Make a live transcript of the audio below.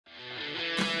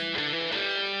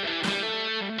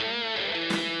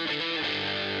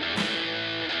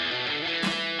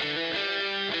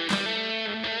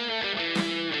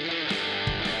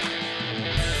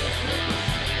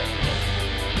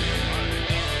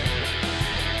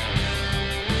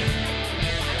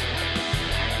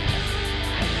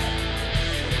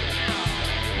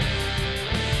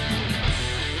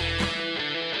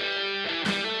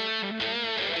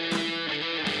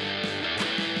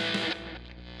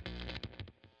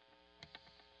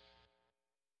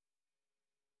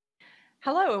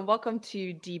Hello and welcome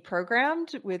to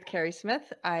Deprogrammed with Keri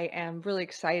Smith. I am really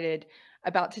excited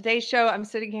about today's show. I'm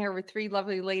sitting here with three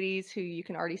lovely ladies who you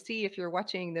can already see if you're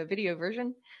watching the video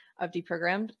version of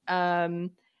Deprogrammed. And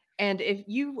if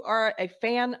you are a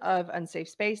fan of Unsafe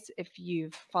Space, if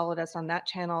you've followed us on that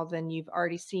channel, then you've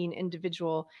already seen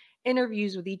individual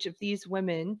interviews with each of these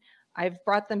women. I've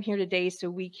brought them here today so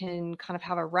we can kind of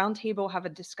have a roundtable, have a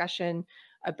discussion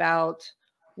about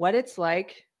what it's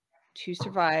like to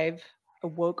survive a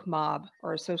woke mob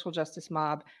or a social justice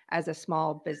mob as a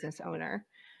small business owner.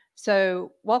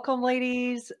 So welcome,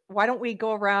 ladies. Why don't we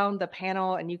go around the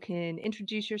panel and you can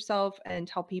introduce yourself and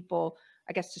tell people,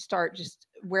 I guess, to start, just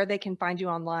where they can find you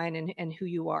online and who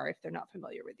you are if they're not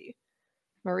familiar with you.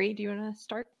 Maree, do you want to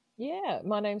start? Yeah,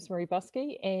 my name's Maree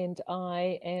Buscke and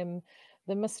I am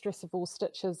the mistress of all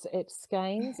stitches at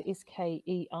Skeinz,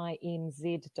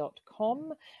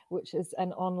 skeinz.com, which is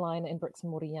an online and bricks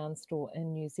and mortar yarn store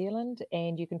in New Zealand.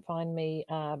 And you can find me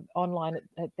online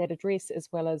at that address, as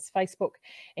well as Facebook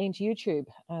and YouTube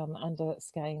under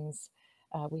Skeinz.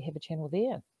 We have a channel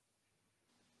there.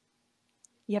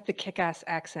 You have the kick-ass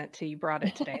accent too. You brought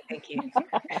it today. Thank you.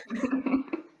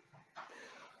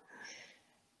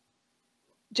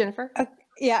 Jennifer?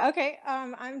 Yeah, okay.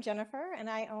 I'm Jennifer, and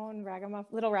I own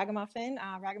Little Ragamuffin,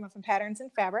 Ragamuffin Patterns and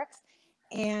Fabrics.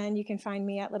 And you can find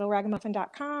me at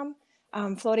littlерagamuffin.com,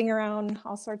 floating around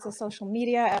all sorts of social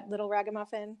media at Little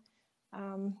Ragamuffin.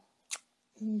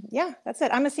 Yeah, that's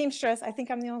it. I'm a seamstress. I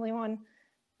think I'm the only one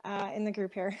in the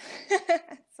group here.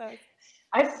 So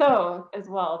I sew as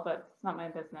well, but it's not my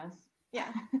business.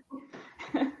 Yeah.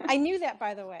 I knew that,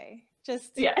 by the way,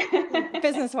 just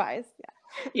business-wise.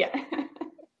 Yeah.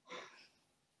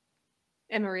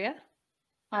 And Maria?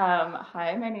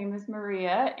 Hi, my name is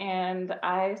Maria, and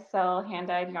I sell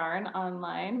hand-dyed yarn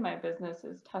online. My business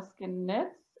is Tusken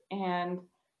Knits, and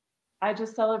I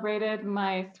just celebrated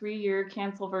my 3-year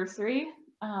cancelversary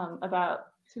about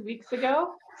 2 weeks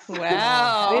ago.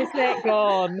 Wow. Where's that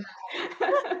gone?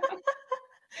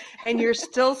 And you're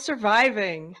still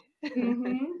surviving.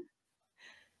 Mm-hmm.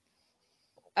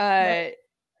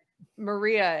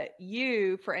 Maria,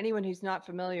 you, for anyone who's not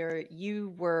familiar,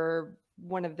 you were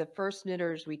one of the first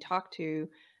knitters we talked to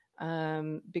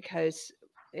because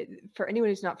for anyone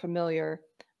who's not familiar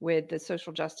with the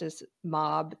social justice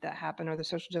mob that happened, or the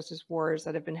social justice wars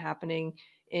that have been happening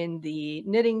in the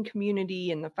knitting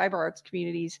community and the fiber arts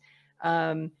communities,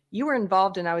 you were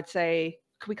involved in, I would say,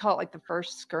 could we call it like the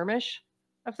first skirmish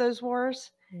of those wars?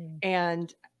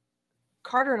 And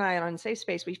Carter and I on Unsafe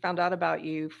Space, we found out about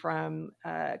you from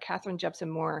Catherine Jepson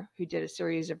Moore, who did a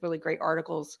series of really great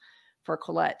articles for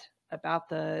Colette about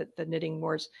the knitting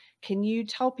wars. Can you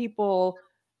tell people,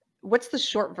 what's the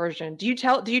short version? Do you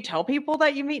tell people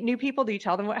that you meet new people? Do you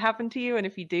tell them what happened to you? And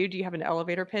if you do you have an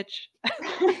elevator pitch?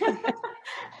 I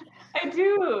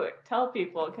do tell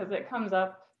people because it comes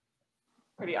up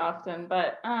pretty often.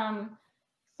 But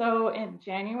so in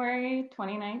January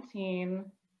 2019,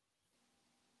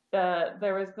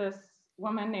 there was this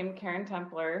woman named Karen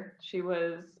Templer. She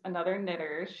was another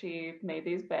knitter. She made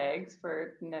these bags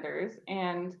for knitters,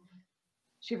 and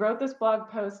she wrote this blog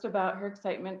post about her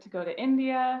excitement to go to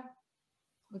India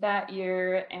that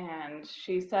year. And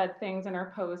she said things in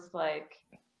her post like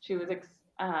she was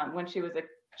when she was a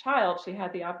child, she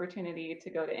had the opportunity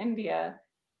to go to India,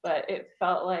 but it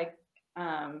felt like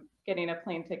getting a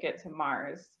plane ticket to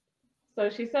Mars. So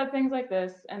she said things like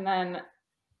this, and then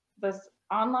this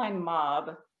online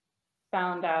mob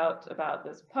found out about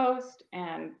this post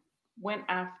and went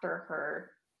after her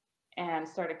and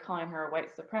started calling her a white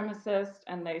supremacist.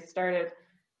 And they started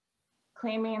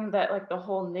claiming that like the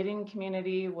whole knitting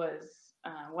community was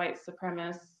white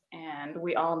supremacists, and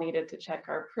we all needed to check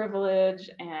our privilege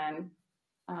and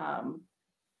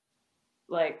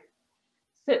like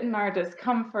sit in our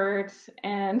discomfort.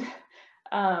 And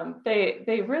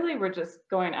they really were just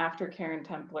going after Karen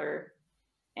Templer.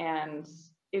 And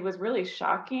it was really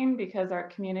shocking because our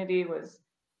community was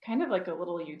kind of like a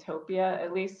little utopia,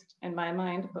 at least in my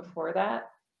mind, before that.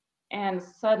 And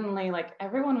suddenly, like,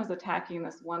 everyone was attacking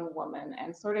this one woman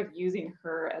and sort of using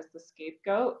her as the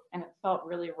scapegoat. And it felt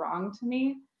really wrong to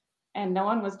me. And no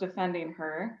one was defending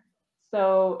her.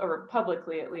 So, or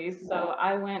publicly at least. So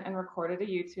I went and recorded a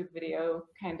YouTube video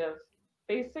kind of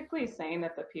basically saying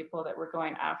that the people that were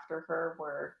going after her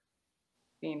were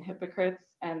being hypocrites,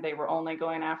 and they were only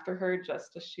going after her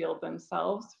just to shield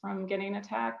themselves from getting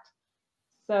attacked.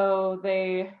 So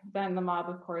then the mob,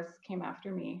 of course, came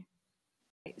after me.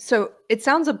 So it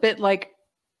sounds a bit like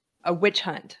a witch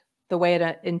hunt, the way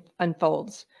it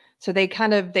unfolds. So they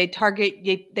pick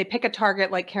a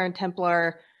target like Karen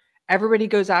Templer. Everybody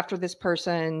goes after this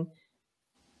person.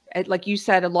 like you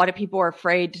said, a lot of people are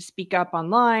afraid to speak up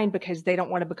online because they don't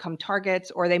want to become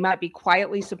targets, or they might be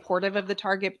quietly supportive of the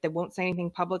target, but they won't say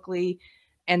anything publicly.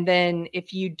 And then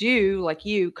if you do, like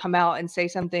you, come out and say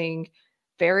something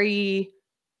very,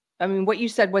 I mean, what you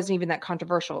said wasn't even that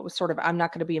controversial. It was sort of, I'm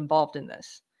not going to be involved in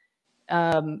this.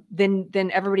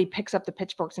 Then everybody picks up the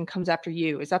pitchforks and comes after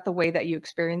you. Is that the way that you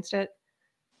experienced it?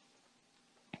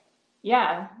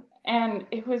 Yeah. And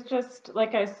it was just,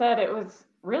 like I said, it was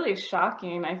really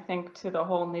shocking, I think, to the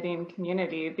whole knitting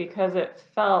community, because it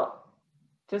felt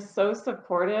just so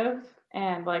supportive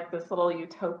and like this little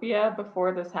utopia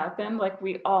before this happened. Like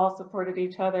we all supported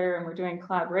each other and we're doing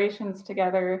collaborations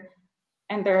together.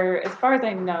 And there, as far as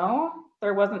I know,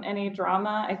 there wasn't any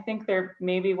drama. I think there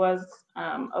maybe was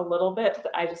a little bit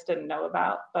that I just didn't know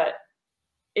about, but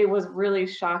it was really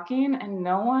shocking, and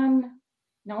no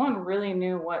one really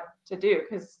knew what to do,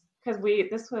 because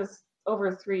this was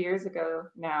over 3 years ago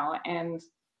now, and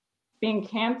being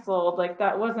canceled, like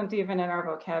that wasn't even in our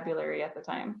vocabulary at the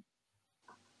time.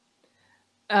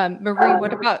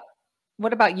 Maree,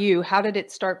 what about you? How did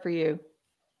it start for you?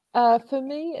 For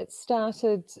me, it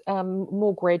started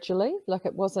more gradually. Like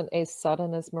it wasn't as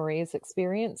sudden as Maree's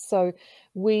experience. So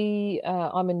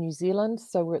I'm in New Zealand,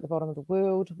 so we're at the bottom of the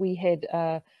world. We had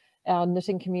our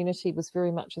knitting community was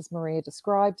very much as Maree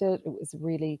described it.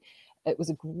 It was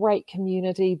a great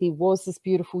community. There was this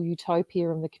beautiful utopia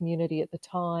in the community at the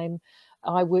time.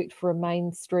 I worked for a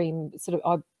mainstream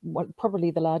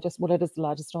probably the largest, well, it is the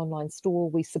largest online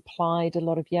store. We supplied a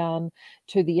lot of yarn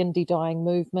to the indie dyeing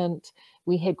movement.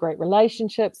 We had great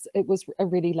relationships. It was a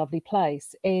really lovely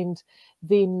place. And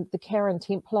then the Karen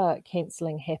Templar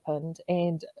cancelling happened,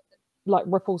 and like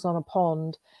ripples on a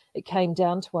pond, it came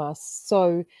down to us.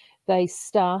 So they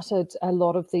started, a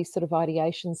lot of these sort of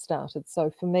ideations started.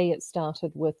 So for me, it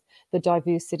started with the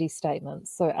diversity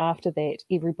statements. So after that,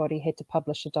 everybody had to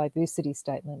publish a diversity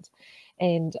statement.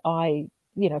 And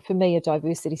for me, a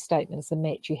diversity statement is a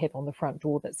mat you have on the front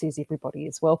door that says everybody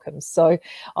is welcome. So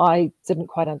I didn't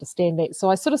quite understand that. So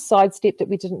I sort of sidestepped it.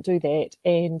 We didn't do that.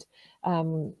 And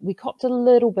we copped a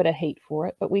little bit of heat for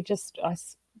it, but I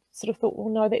sort of thought, well,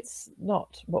 no, that's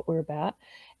not what we're about.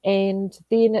 And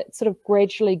then it sort of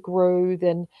gradually grew.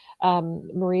 Then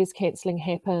Maree's cancelling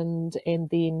happened, and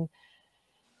then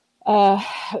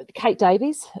Kate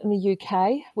Davies in the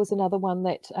UK was another one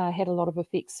that had a lot of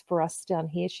effects for us down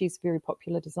here. She's a very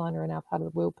popular designer in our part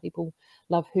of the world. People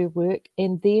love her work.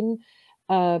 And then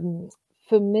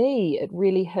for me, it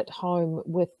really hit home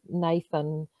with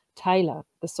Nathan Taylor,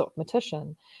 the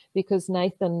Sockmatician, because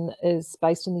Nathan is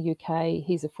based in the UK.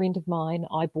 He's a friend of mine.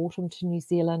 I brought him to New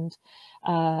Zealand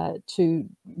to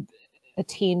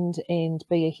attend and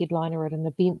be a headliner at an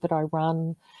event that I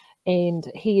run.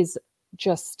 And he is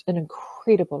just an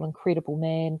incredible, incredible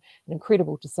man, an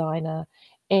incredible designer.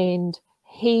 And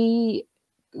he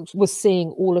was seeing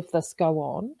all of this go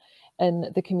on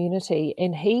in the community,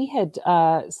 and he had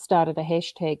started a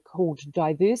hashtag called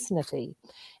Diversenity.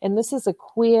 And this is a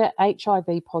queer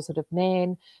HIV positive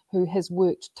man who has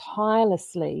worked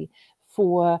tirelessly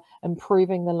for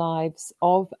improving the lives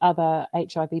of other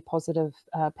HIV positive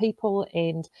people,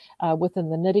 and within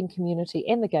the knitting community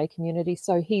and the gay community.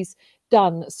 So he's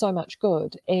done so much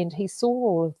good, and he saw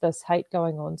all of this hate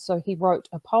going on. So he wrote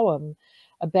a poem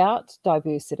about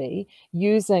diversity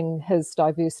using his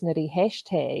Diversenity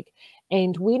hashtag.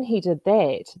 And when he did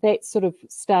that, that sort of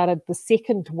started the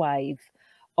second wave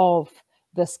of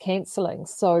this cancelling.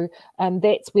 So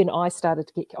that's when I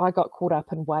got caught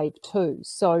up in wave 2.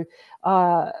 So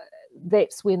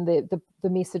that's when the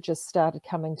messages started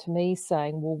coming to me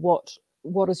saying, well,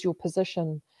 what is your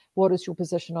position? What is your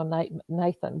position on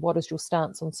Nathan? What is your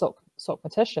stance on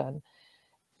Sockmatician?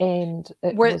 And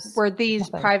were these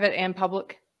private and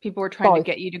public? People were trying to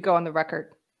get you to go on the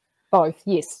record? Both,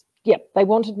 yes. Yeah, they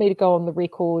wanted me to go on the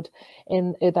record,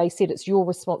 and they said it's your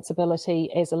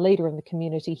responsibility as a leader in the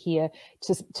community here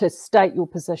to state your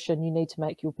position. You need to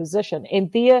make your position.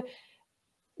 And their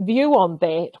view on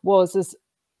that was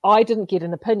I didn't get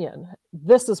an opinion.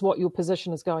 This is what your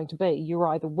position is going to be. You're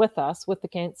either with us, with the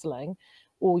cancelling,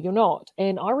 or you're not.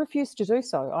 And I refused to do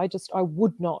so. I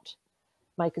would not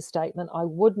make a statement. I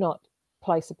would not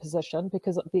place a position,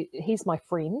 because he's my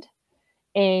friend.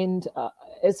 And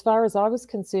as far as I was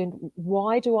concerned,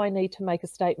 why do I need to make a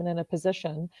statement and a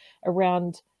position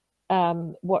around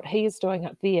what he is doing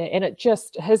up there? And it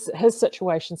just, his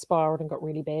situation spiraled and got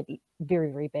really bad,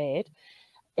 very, very bad.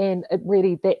 And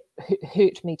that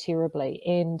hurt me terribly.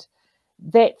 And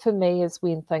that for me is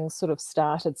when things sort of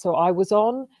started. So I was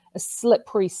on a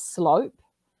slippery slope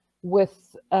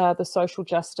with the social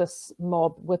justice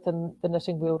mob within the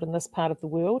knitting world in this part of the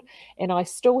world, and I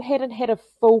still hadn't had a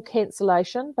full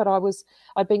cancellation, but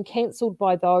I'd been cancelled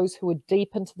by those who were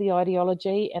deep into the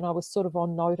ideology, and I was sort of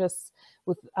on notice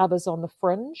with others on the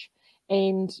fringe,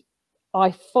 and I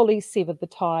fully severed the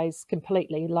ties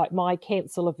completely. Like my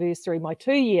cancel anniversary, my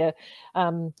 2-year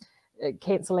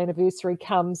cancel anniversary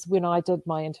comes when I did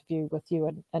my interview with you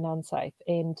in Unsafe,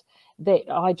 and that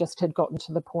I just had gotten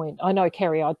to the point. I know,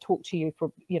 Keri, I'd talked to you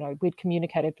for, we'd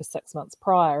communicated for 6 months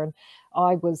prior, and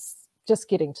I was just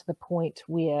getting to the point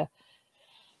where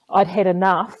I'd had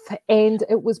enough, and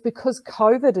it was because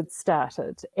COVID had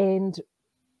started, and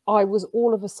I was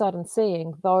all of a sudden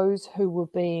seeing those who were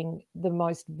being the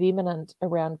most vehement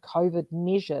around COVID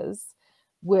measures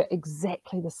were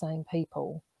exactly the same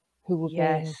people who were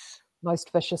being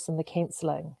most vicious in the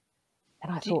cancelling.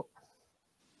 And I thought,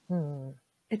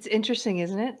 It's interesting,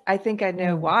 isn't it? I think I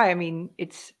know why. I mean,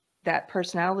 it's that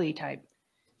personality type.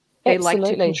 They like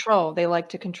to control. They like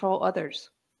to control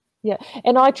others. Yeah,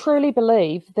 and I truly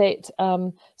believe that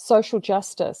social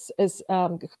justice is,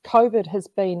 COVID has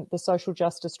been the social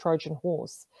justice Trojan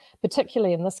horse,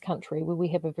 particularly in this country where we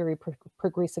have a very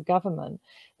progressive government.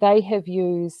 They have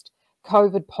used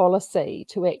COVID policy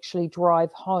to actually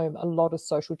drive home a lot of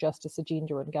social justice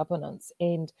agenda and governance,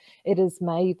 and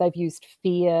they've used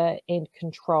fear and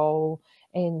control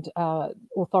and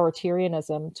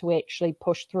authoritarianism to actually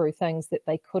push through things that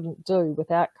they couldn't do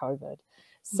without COVID.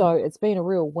 So it's been a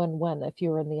real win-win if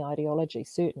you're in the ideology.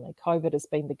 Certainly COVID has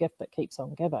been the gift that keeps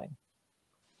on giving.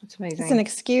 It's amazing. It's an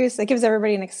excuse. It gives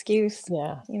everybody an excuse.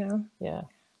 Yeah. Yeah.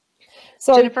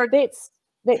 So Jennifer,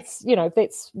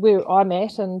 that's where I'm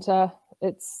at, and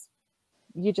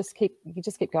you just keep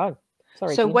going.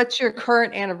 Sorry. So Jen. what's your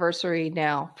current anniversary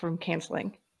now from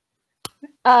cancelling?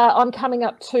 I'm coming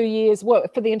up 2 years. Well,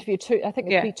 for the interview, I think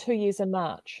it'll be 2 years in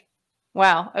March.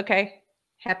 Wow. Okay.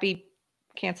 Happy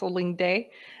canceling day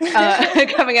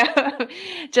coming up.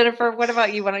 Jennifer, what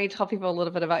about you? Why don't you tell people a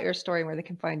little bit about your story and where they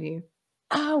can find you?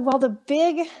 Well, the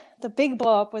big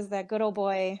blow up was that good old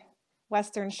boy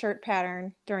Western shirt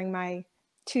pattern during my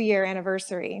 2-year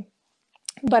anniversary.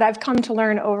 But I've come to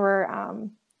learn over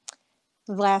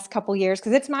the last couple years,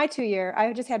 because it's my 2-year.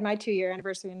 I just had my 2-year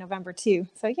anniversary in November too.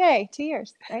 So yay, 2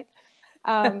 years, right?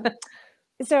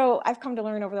 So I've come to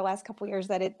learn over the last couple years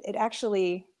that it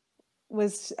actually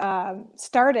was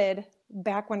started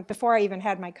back before I even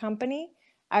had my company.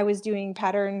 I was doing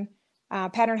pattern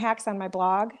hacks on my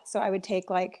blog. So I would take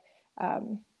like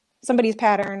somebody's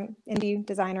pattern, indie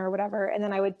designer or whatever, and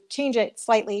then I would change it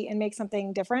slightly and make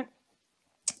something different.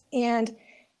 And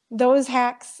those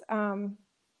hacks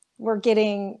were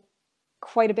getting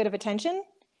quite a bit of attention,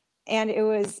 and it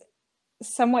was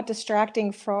somewhat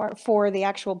distracting for the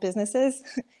actual businesses,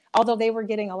 although they were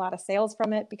getting a lot of sales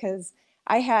from it because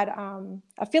I had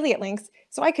affiliate links,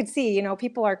 so I could see,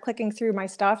 people are clicking through my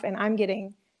stuff and I'm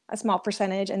getting a small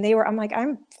percentage, and I'm like,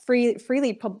 I'm free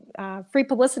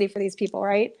publicity for these people,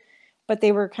 right? But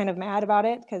they were kind of mad about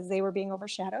it because they were being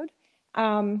overshadowed.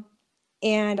 And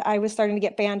I was starting to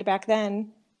get banned back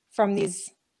then from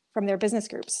their business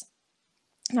groups.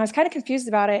 And I was kind of confused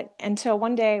about it until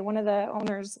one day, one of the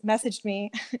owners messaged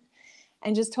me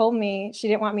and just told me she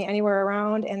didn't want me anywhere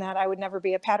around and that I would never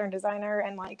be a pattern designer,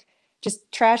 and like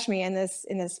just trash me in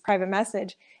this private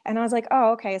message. And I was like,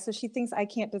 oh, okay. So she thinks I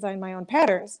can't design my own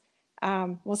patterns.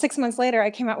 Well, 6 months later, I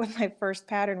came out with my first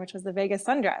pattern, which was the Vegas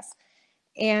sundress.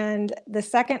 And the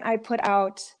second I put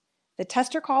out the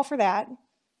tester call for that,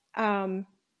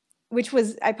 which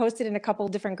was, I posted in a couple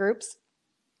different groups,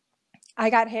 I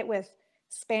got hit with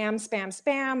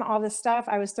spam, all this stuff.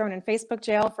 I was thrown in Facebook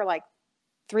jail for like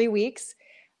 3 weeks.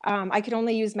 I could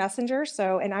only use Messenger.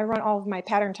 And I run all of my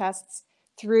pattern tests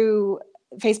through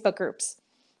Facebook groups,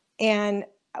 and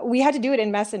we had to do it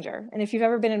in Messenger. And if you've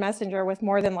ever been in Messenger with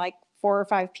more than like 4 or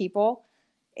 5 people,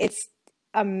 it's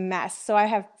a mess. So I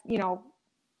have,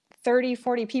 30,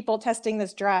 40 people testing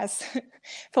this dress,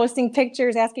 posting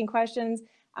pictures, asking questions.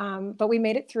 But we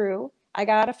made it through. I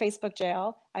got out of Facebook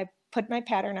jail. I put my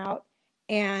pattern out.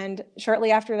 And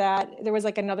shortly after that, there was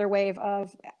like another wave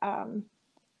of,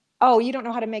 oh, you don't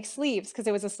know how to make sleeves, because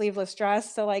it was a sleeveless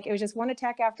dress. So like it was just one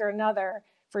attack after another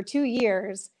for 2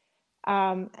 years,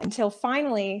 until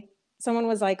finally someone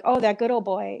was like, oh, that good old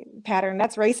boy pattern,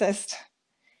 that's racist.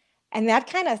 And that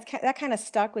kind of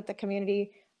stuck with the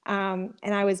community. And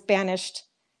I was banished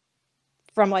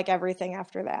from like everything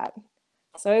after that.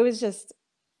 So it was just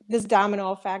this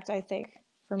domino effect, I think,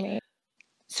 for me.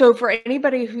 So for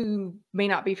anybody who may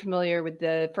not be familiar with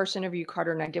the first interview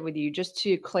Carter and I did with you, just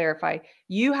to clarify,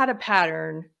 you had a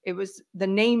pattern. It was the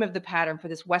name of the pattern for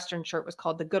this Western shirt was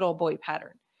called the Good Old Boy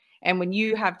pattern. And when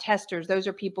you have testers, those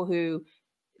are people who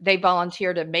they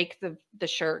volunteer to make the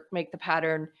shirt, make the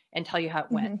pattern, and tell you how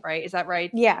it went, right? Is that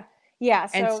right? Yeah. Yeah.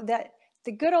 And So that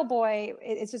the Good Old Boy,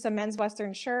 it's just a men's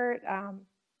Western shirt.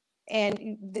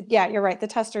 Yeah, you're right. The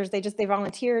testers, they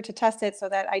volunteer to test it so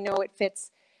that I know it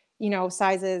fits,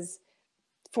 sizes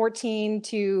 14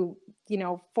 to,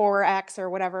 4X or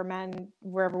whatever men,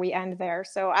 wherever we end there.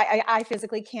 So I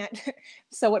physically can't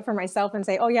sew it for myself and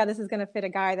say, oh yeah, this is going to fit a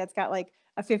guy that's got like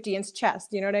a 50-inch chest.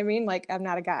 You know what I mean? Like, I'm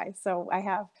not a guy. So I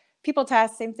have people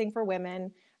test, same thing for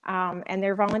women. And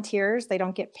they're volunteers. They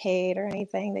don't get paid or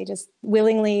anything. They just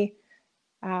willingly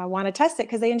want to test it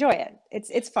because they enjoy it.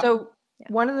 It's fun. So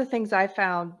one of the things I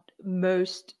found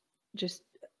most just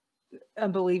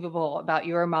unbelievable about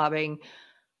your mobbing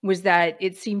was that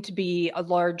it seemed to be a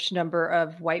large number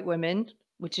of white women,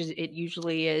 which is it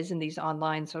usually is in these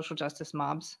online social justice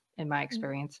mobs, in my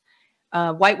experience.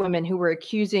 White women who were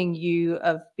accusing you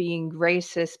of being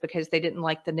racist because they didn't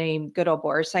like the name Good Old Boy,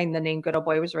 or saying the name Good Old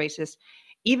Boy was racist,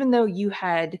 even though you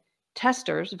had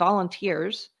testers,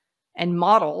 volunteers, and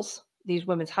models, these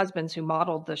women's husbands who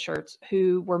modeled the shirts,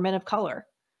 who were men of color.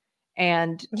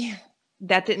 And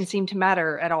that didn't seem to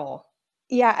matter at all.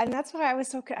 Yeah, and that's why I was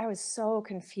so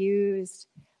confused.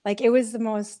 Like, it was the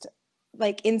most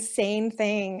like insane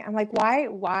thing. I'm like,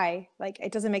 why? Like,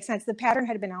 it doesn't make sense. The pattern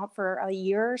had been out for a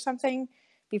year or something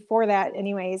before that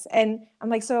anyways. And I'm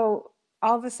like, so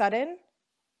all of a sudden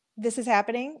this is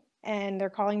happening and they're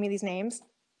calling me these names.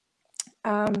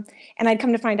 And I'd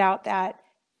come to find out that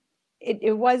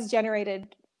it was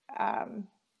generated. I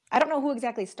don't know who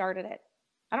exactly started it.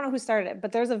 I don't know who started it,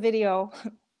 but there's a video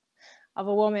of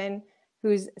a woman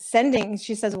who's sending,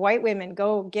 she says, white women,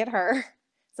 go get her.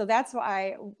 So that's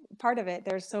why part of it,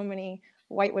 there's so many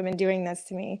white women doing this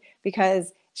to me,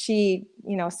 because she,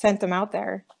 sent them out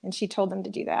there and she told them to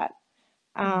do that.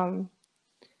 And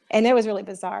it was really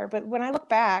bizarre. But when I look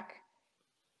back,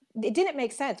 it didn't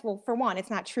make sense. Well, for one, it's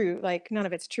not true. Like, none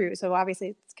of it's true. So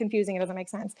obviously it's confusing. It doesn't make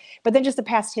sense. But then just the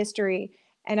past history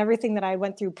and everything that I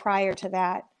went through prior to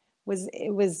that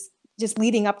it was just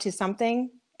leading up to something.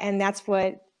 And that's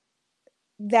what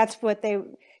they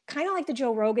kind of like the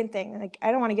Joe Rogan thing. Like,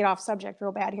 I don't want to get off subject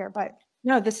real bad here, but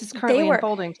no, this is currently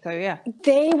unfolding. So yeah,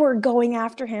 they were going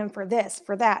after him for this,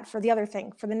 for that, for the other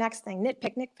thing, for the next thing,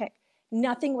 nitpick.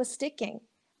 Nothing was sticking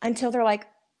until they're like,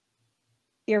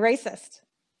 you're racist.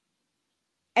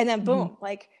 And then boom,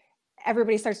 like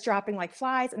everybody starts dropping like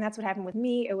flies. And that's what happened with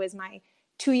me. It was my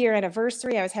 2-year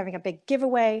anniversary. I was having a big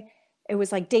giveaway. It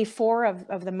was like day 4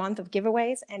 of the month of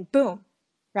giveaways, and boom,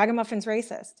 Ragamuffin's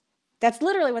racist. That's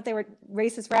literally what they were,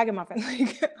 racist ragamuffin,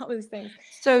 like all these things.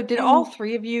 So did all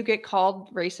 3 of you get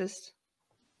called racist?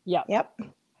 Yeah. Yep.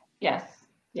 Yes.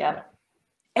 Yeah.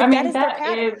 And I mean,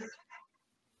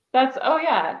 oh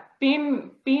yeah.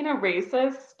 Being a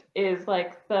racist is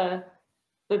like the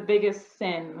biggest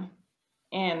sin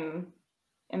in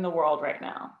the world right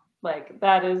now. Like,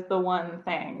 that is the one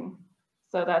thing.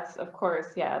 So that's, of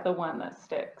course, the one that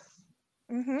sticks.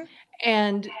 Mm-hmm.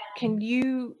 And can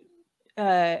you,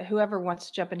 whoever wants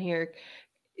to jump in here,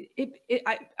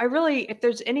 I really, if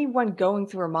there's anyone going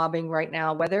through a mobbing right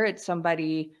now, whether it's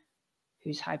somebody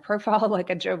who's high profile like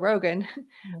a Joe Rogan,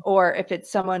 or if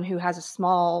it's someone who has a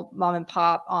small mom and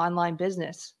pop online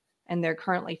business and they're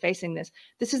currently facing this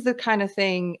is the kind of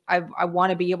thing I want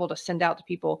to be able to send out to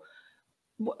people.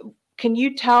 Can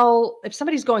you tell, if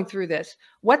somebody's going through this,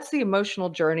 what's the emotional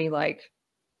journey like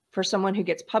for someone who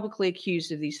gets publicly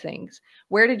accused of these things?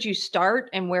 Where did you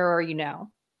start and where are you now?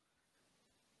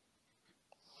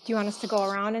 Do you want us to go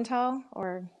around and tell,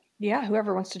 or? Yeah,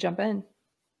 whoever wants to jump in.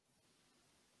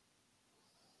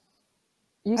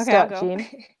 You start, Jen.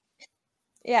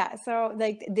 Yeah, so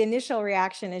like the initial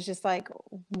reaction is just like,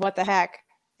 what the heck?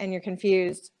 And you're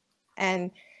confused.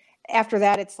 And after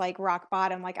that, it's like rock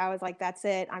bottom. Like, I was like, that's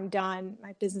it. I'm done.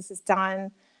 My business is done.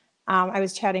 I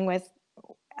was chatting with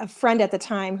a friend at the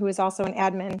time who was also an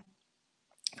admin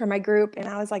for my group. And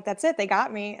I was like, that's it. They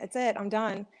got me. It's it. I'm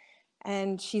done.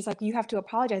 And she's like, you have to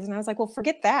apologize. And I was like, well,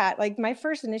 forget that. Like, my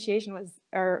first initiation was,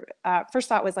 first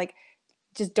thought was like,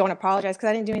 just don't apologize, because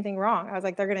I didn't do anything wrong. I was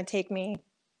like, they're going to take me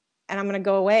and I'm going to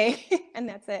go away and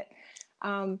that's it.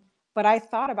 But I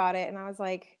thought about it and I was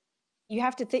like, you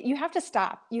have to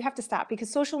stop. You have to stop, because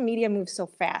social media moves so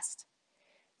fast.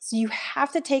 So you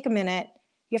have to take a minute.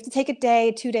 You have to take a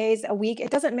day, 2 days, a week. It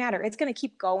doesn't matter. It's going to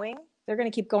keep going. They're going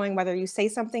to keep going whether you say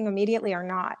something immediately or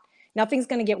not. Nothing's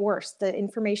going to get worse. The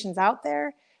information's out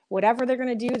there. Whatever they're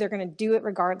going to do, they're going to do it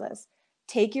regardless.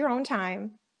 Take your own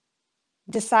time.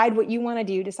 Decide what you want to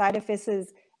do. Decide if this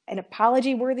is an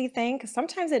apology-worthy thing, because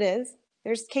sometimes it is.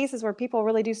 There's cases where people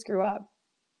really do screw up.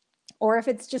 or if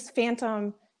it's just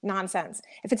phantom nonsense.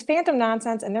 If it's phantom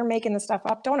nonsense and they're making the stuff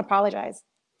up, don't apologize.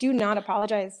 Do not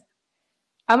apologize.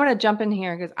 I'm going to jump in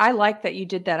here because I like that you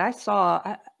did that.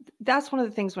 That's one of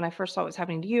the things when I first saw what was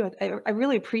happening to you, I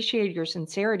really appreciated your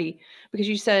sincerity, because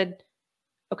you said,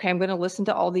 okay, I'm going to listen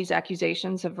to all these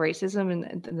accusations of racism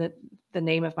in the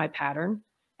name of my pattern.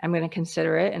 I'm going to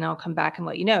consider it and I'll come back and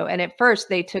let you know. And at first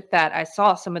they took that, I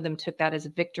saw some of them took that as a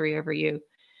victory over you,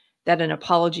 that an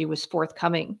apology was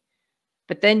forthcoming.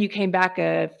 But then you came back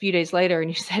a few days later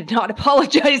and you said, not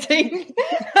apologizing.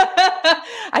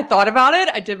 I thought about it.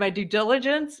 I did my due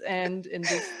diligence and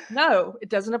just, no, it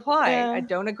doesn't apply. Yeah. I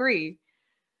don't agree.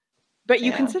 But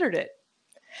you considered it.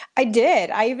 I did.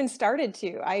 I even started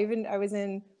to. I was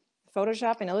in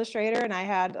Photoshop and Illustrator, and I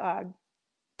had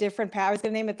different I was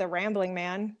going to name it the Rambling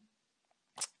Man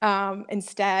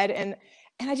instead. And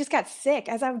I just got sick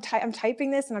as I'm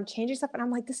typing this and I'm changing stuff, and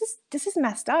I'm like, this is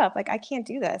messed up. Like, I can't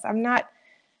do this. I'm not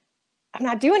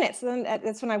doing it. So then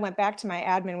that's when I went back to my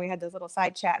admin. We had this little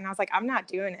side chat, and I was like, I'm not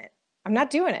doing it. I'm not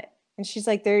doing it. And she's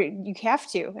like, you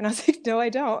have to. And I was like, no, I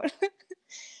don't.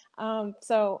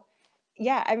 So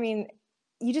yeah, I mean,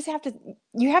 you just have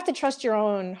to trust your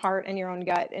own heart and your own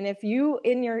gut. And if you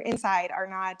in your inside are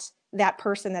not that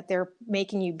person that they're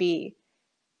making you be,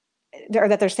 or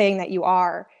that they're saying that you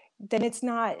are, then it's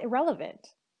not irrelevant.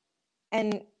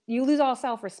 And you lose all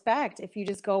self-respect if you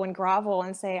just go and grovel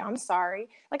and say, I'm sorry.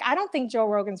 Like, I don't think Joe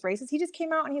Rogan's racist. He just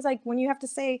came out and he's like, when you have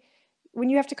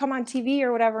to come on TV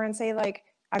or whatever and say, like,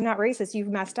 I'm not racist, you've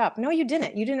messed up. No, you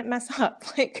didn't. You didn't mess up.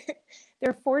 Like,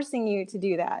 they're forcing you to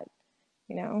do that,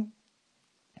 you know?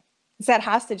 It's that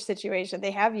hostage situation.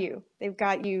 They have you. They've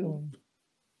got you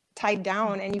tied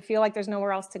down, and you feel like there's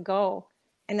nowhere else to go.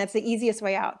 And that's the easiest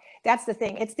way out. That's the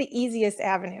thing. It's the easiest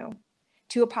avenue.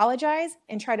 To apologize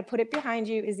and try to put it behind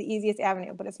you is the easiest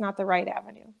avenue, but it's not the right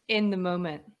avenue. In the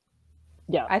moment.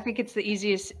 Yeah. I think it's the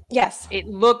easiest. Yes. It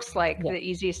looks like the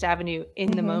easiest avenue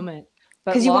in the moment.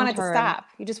 Because you want it to stop.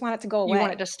 You just want it to go away. You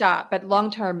want it to stop. But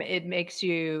long term, it makes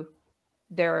you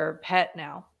their pet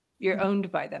now. You're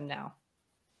owned by them now,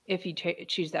 if you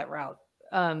choose that route.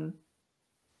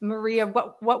 Maria,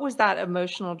 what was that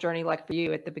emotional journey like for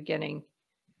you at the beginning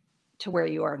to where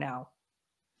you are now?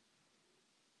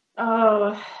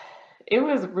 Oh, it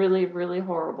was really, really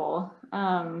horrible.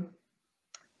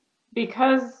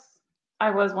 Because I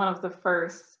was one of the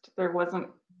first, there wasn't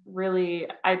really,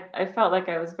 I felt like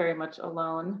I was very much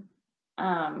alone.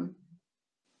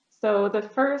 So the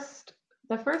first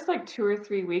like 2 or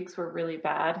 3 weeks were really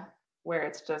bad, where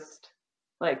it's just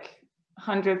like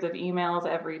hundreds of emails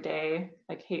every day,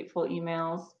 like hateful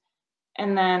emails.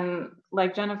 And then,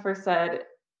 like Jennifer said,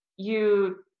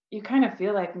 you kind of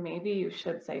feel like maybe you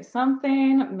should say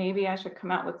something. Maybe I should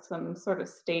come out with some sort of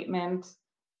statement,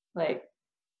 like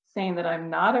saying that I'm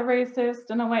not a racist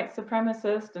and a white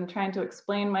supremacist, and trying to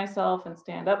explain myself and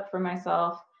stand up for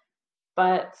myself.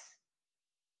 But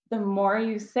the more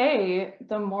you say,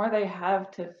 the more they have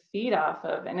to feed off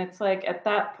of. And it's like at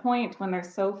that point, when they're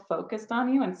so focused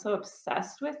on you and so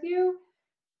obsessed with you,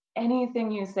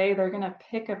 anything you say, they're going to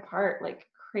pick apart like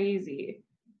crazy.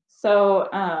 So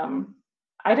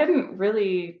I didn't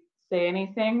really say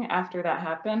anything after that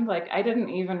happened. Like, I didn't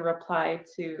even reply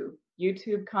to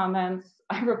YouTube comments.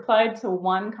 I replied to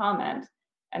one comment,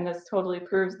 and this totally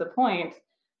proves the point.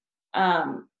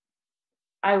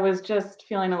 I was just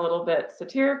feeling a little bit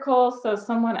satirical. So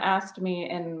someone asked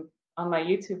me on my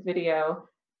YouTube video,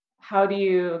 how do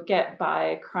you get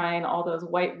by crying all those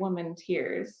white woman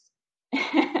tears?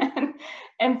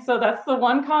 And so that's the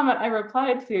one comment I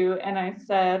replied to, and I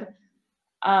said,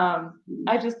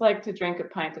 I just like to drink a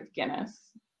pint of Guinness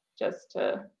just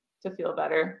to feel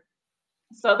better.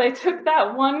 So they took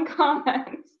that one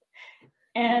comment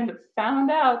and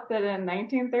found out that in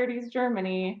 1930s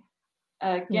Germany,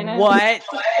 Guinness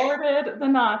supported the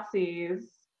Nazis,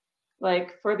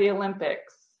 like, for the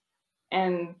Olympics.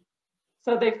 And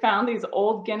so they found these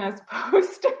old Guinness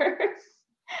posters.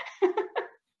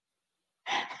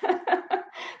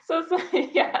 So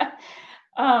yeah,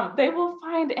 they will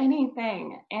find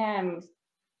anything. And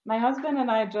my husband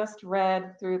and I just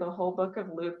read through the whole book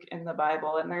of Luke in the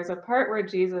Bible, and there's a part where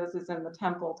Jesus is in the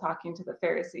temple talking to the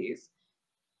Pharisees,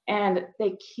 and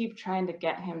they keep trying to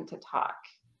get him to talk.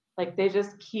 Like, they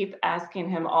just keep asking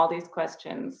him all these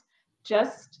questions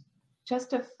just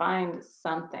to find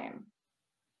something.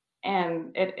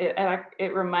 And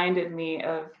it reminded me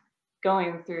of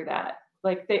going through that.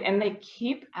 Like, they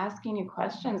keep asking you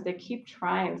questions. They keep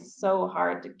trying so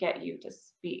hard to get you to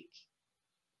speak.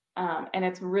 And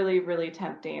it's really, really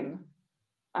tempting.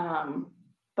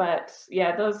 But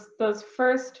yeah, those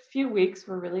first few weeks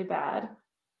were really bad.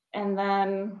 And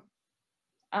then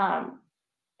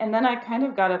And then I kind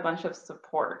of got a bunch of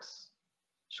support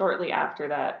shortly after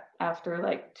that. After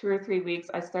like 2 or 3 weeks,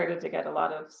 I started to get a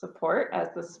lot of support as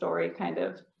the story kind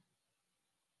of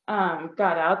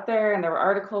got out there, and there were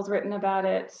articles written about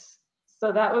it.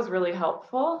 So that was really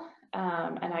helpful.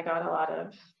 And I got a lot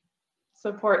of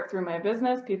support through my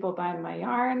business, people buying my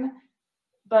yarn.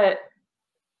 But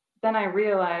then I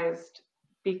realized,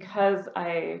 because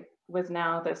I was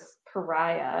now this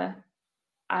pariah,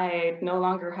 I no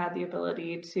longer had the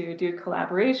ability to do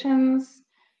collaborations.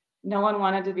 No one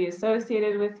wanted to be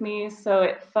associated with me. So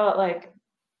it felt like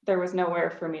there was nowhere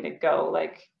for me to go.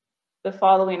 Like, the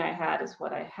following I had is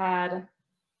what I had.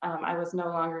 I was no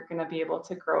longer going to be able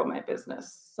to grow my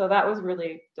business. So that was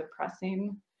really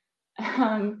depressing.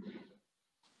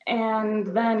 And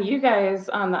then you guys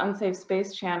on the Unsafe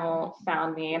Space channel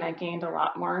found me, and I gained a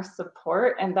lot more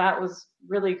support, and that was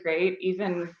really great.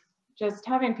 Even just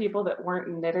having people that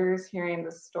weren't knitters hearing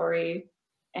the story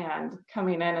and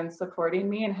coming in and supporting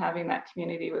me and having that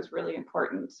community was really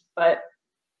important. But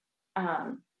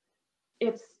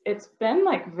it's been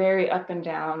like very up and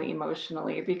down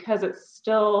emotionally, because it's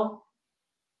still,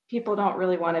 people don't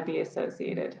really want to be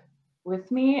associated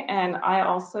with me, and I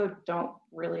also don't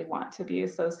really want to be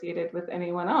associated with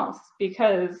anyone else,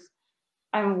 because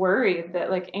I'm worried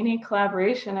that like any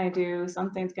collaboration I do,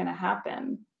 something's gonna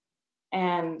happen,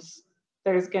 and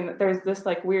there's this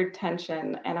like weird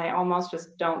tension, and I almost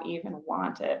just don't even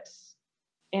want it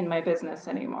in my business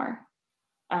anymore.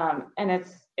 And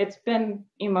it's been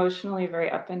emotionally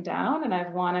very up and down, and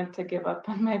I've wanted to give up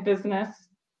on my business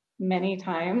many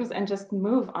times and just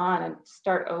move on and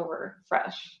start over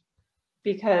fresh.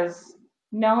 Because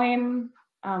knowing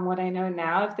what I know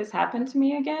now, if this happened to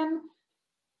me again,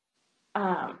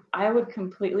 I would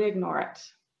completely ignore it.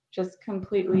 Just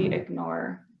completely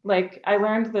ignore. Like, I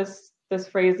learned this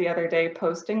phrase the other day,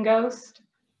 post and ghost.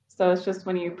 So it's just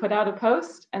when you put out a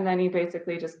post and then you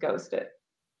basically just ghost it.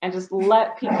 And just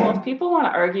let people, if people want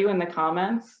to argue in the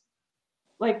comments,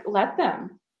 like, let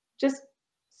them. Just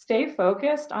stay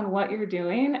focused on what you're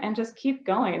doing and just keep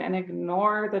going and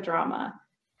ignore the drama,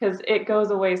 because it goes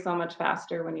away so much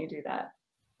faster when you do that.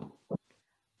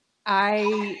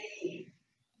 I'm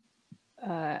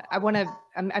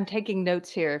taking notes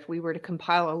here. If we were to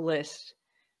compile a list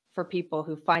for people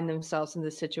who find themselves in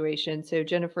this situation. So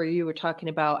Jennifer, you were talking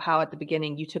about how at the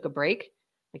beginning you took a break,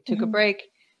 a break,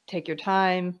 take your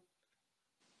time,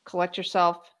 collect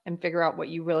yourself, and figure out what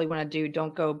you really want to do.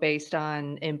 Don't go based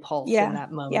on impulse in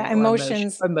that moment. Yeah,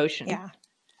 emotions. Emotion. Yeah.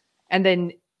 And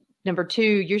then number 2,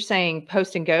 you're saying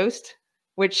post and ghost,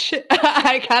 which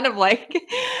I kind of like.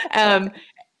 And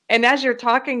as you're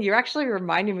talking, you're actually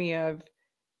reminding me of,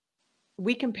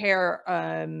 we compare,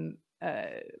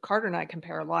 Carter and I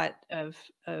compare a lot of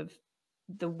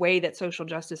the way that social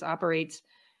justice operates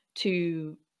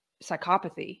to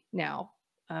psychopathy now.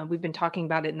 We've been talking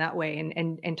about it in that way,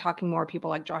 and talking more people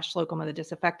like Josh Slocum on the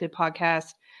Disaffected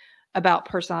podcast about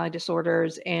personality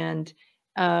disorders, and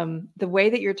the way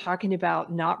that you're talking about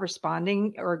not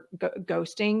responding or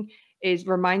ghosting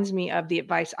reminds me of the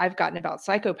advice I've gotten about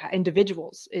psychopath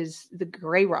individuals, is the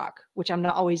gray rock, which I'm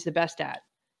not always the best at.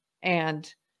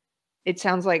 And it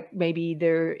sounds like maybe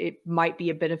it might be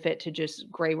a benefit to just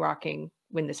gray rocking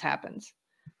when this happens.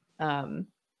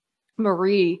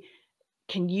 Maree,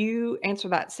 can you answer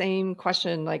that same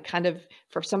question? Like, kind of,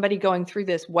 for somebody going through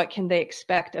this, what can they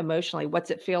expect emotionally?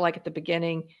 What's it feel like at the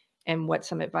beginning? And what's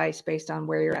some advice based on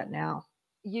where you're at now?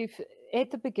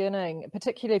 At the beginning,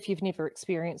 particularly if you've never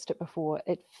experienced it before,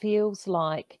 it feels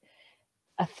like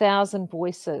 1,000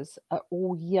 voices are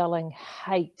all yelling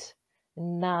hate,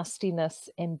 nastiness,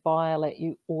 and bile at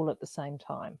you all at the same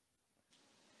time.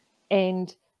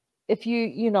 And if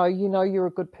you know you're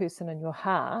a good person in your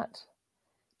heart,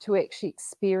 to actually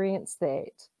experience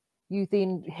that, you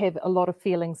then have a lot of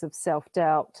feelings of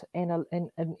self-doubt, and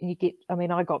you get, I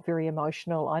mean, I got very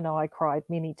emotional. I know I cried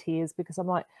many tears, because I'm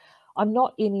like, I'm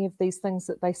not any of these things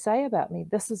that they say about me.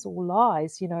 This is all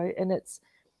lies, and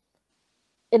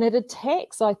it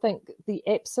attacks, I think, the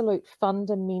absolute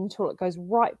fundamental, it goes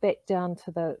right back down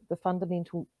to the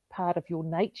fundamental part of your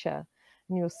nature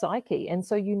and your psyche. And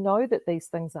so you know that these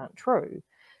things aren't true.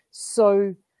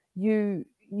 So you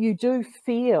do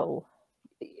feel,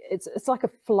 it's like a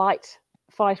fight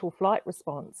or flight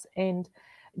response. And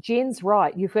Jen's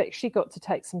right, you've actually got to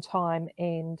take some time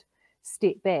and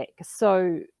step back.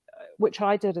 So, which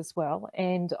I did as well.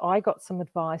 And I got some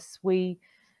advice. We'd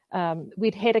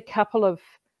had a couple of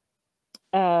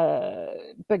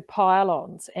big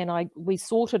pile-ons, and we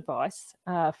sought advice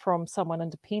from someone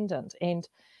independent, and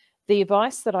the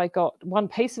advice that I got, one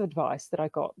piece of advice that I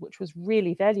got, which was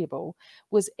really valuable,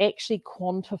 was actually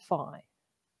quantify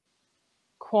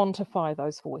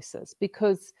those voices.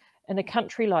 Because in a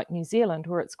country like New Zealand,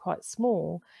 where it's quite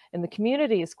small and the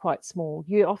community is quite small,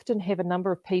 you often have a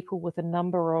number of people with a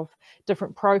number of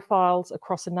different profiles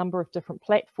across a number of different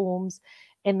platforms,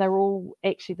 and they're all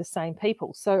actually the same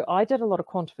people. So I did a lot of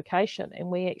quantification, and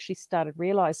we actually started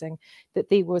realizing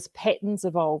that there was patterns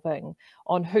evolving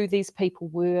on who these people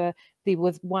were. There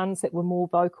was ones that were more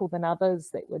vocal than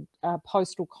others, that would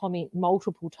post or comment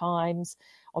multiple times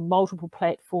on multiple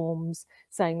platforms,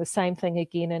 saying the same thing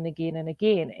again and again and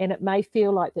again. And it may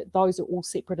feel like that those are all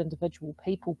separate individual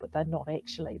people, but they're not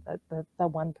actually. They're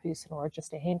one person or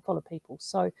just a handful of people.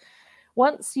 So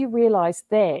once you realize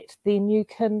that, then you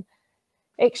can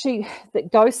actually,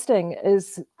 that ghosting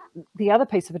is the other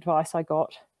piece of advice I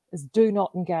got, is do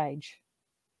not engage.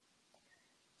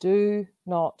 Do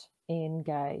not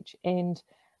engage. And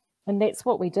that's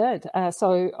what we did.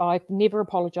 So I've never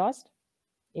apologized,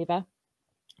 ever.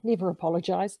 Never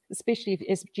apologize, especially if,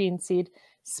 as Jen said,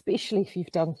 especially if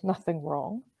you've done nothing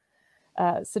wrong.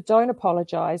 So don't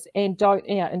apologize, and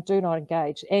do not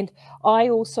engage. And I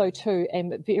also too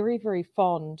am very, very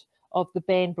fond of the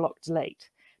ban, block, delete,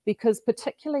 because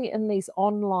particularly in these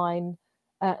online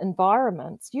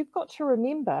environments, you've got to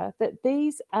remember that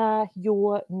these are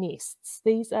your nests.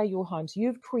 These are your homes.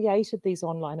 You've created these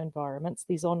online environments,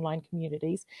 these online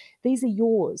communities. These are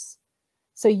yours.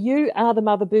 So you are the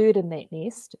mother bird in that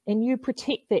nest, and you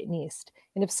protect that nest.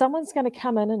 And if someone's going to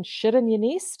come in and shit in your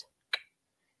nest,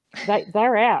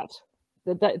 they're out.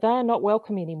 They are not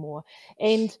welcome anymore.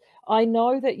 And I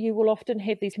know that you will often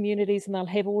have these communities and they'll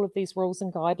have all of these rules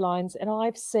and guidelines. And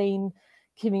I've seen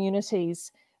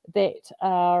communities that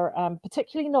are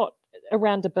particularly not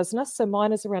around a business. So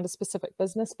mine is around a specific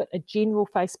business, but a general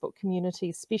Facebook community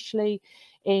especially.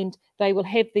 And they will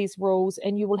have these rules,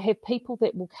 and you will have people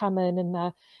that will come in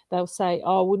and they'll say,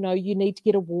 oh, well, no, you need to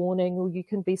get a warning, or you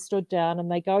can be stood down.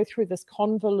 And they go through this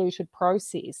convoluted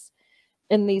process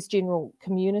in these general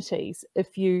communities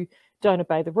if you don't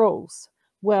obey the rules.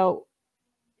 Well,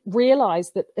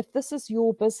 realize that if this is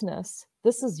your business,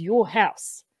 this is your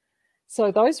house.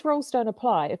 So those rules don't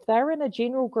apply. If they're in a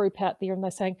general group out there and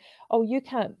they're saying, oh, you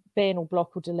can't ban or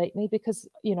block or delete me because,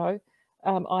 you know,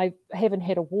 I haven't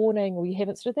had a warning, or you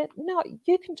haven't stood that. No,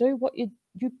 you can do what you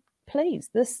please.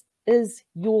 This is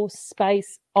your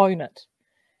space. Own it.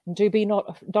 And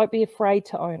don't be afraid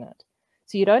to own it.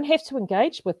 So you don't have to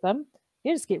engage with them.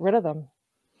 You just get rid of them.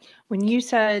 When you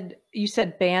said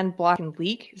ban, block, and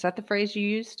leak, is that the phrase you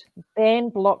used? Ban,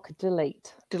 block,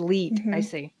 delete. Delete. Mm-hmm. I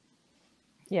see.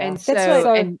 Yeah. And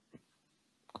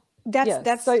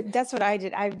that's what I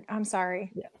did. I'm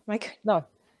sorry. Yeah. Like, no.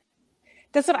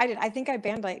 That's what I did. I think I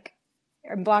banned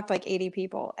or blocked 80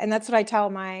 people. And that's what I tell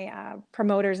my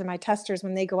promoters and my testers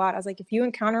when they go out. I was like, if you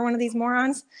encounter one of these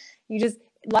morons, you just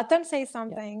let them say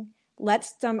something. Yeah. Let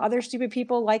some other stupid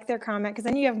people like their comment, because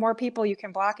then you have more people you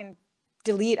can block and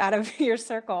delete out of your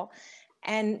circle.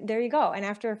 And there you go. And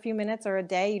after a few minutes or a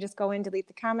day, you just go in, delete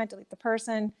the comment, delete the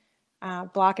person,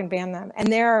 block and ban them.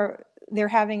 And they're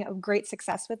having a great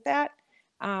success with that.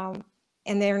 And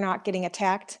they're not getting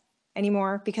attacked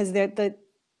anymore, because the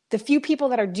few people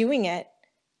that are doing it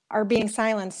are being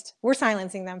silenced. We're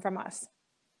silencing them from us.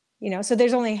 You know, so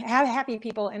there's only happy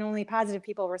people and only positive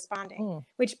people responding,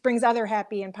 which brings other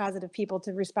happy and positive people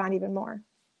to respond even more.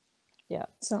 Yeah.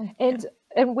 So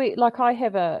and we, like, I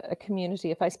have a community,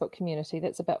 a Facebook community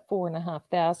that's about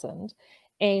 4,500,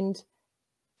 and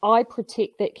I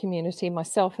protect that community,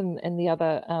 myself and the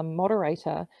other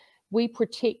moderator. We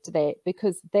protect that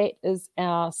because that is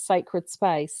our sacred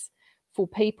space for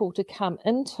people to come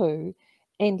into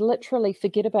and literally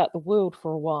forget about the world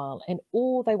for a while. And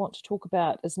all they want to talk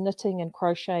about is knitting and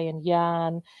crochet and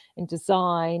yarn and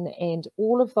design and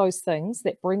all of those things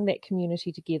that bring that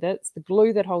community together. It's the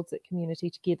glue that holds that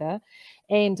community together.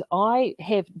 And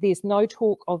there's no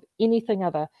talk of anything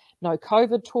other, no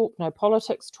COVID talk, no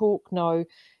politics talk,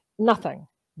 nothing.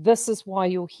 This is why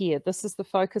you're here. This is the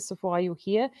focus of why you're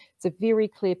here. It's a very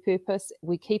clear purpose.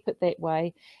 We keep it that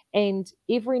way. And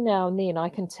every now and then I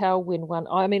can tell when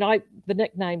the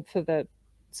nickname for the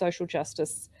social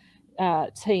justice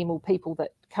team or people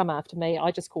that come after me,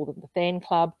 I just call them the fan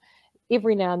club.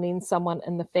 Every now and then someone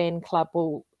in the fan club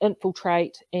will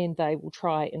infiltrate and they will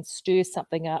try and stir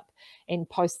something up and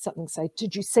post something, say,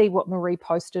 did you see what Maree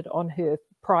posted on her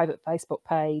private Facebook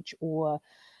page? Or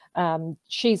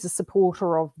she's a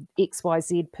supporter of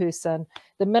XYZ person.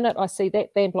 The minute I see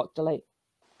that, ban, block, delete.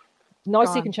 No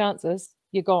Gone. Second chances.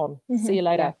 You're gone. Mm-hmm. See you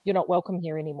later. Yeah. You're not welcome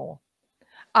here anymore.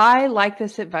 I like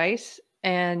this advice,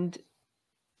 and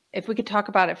if we could talk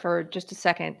about it for just a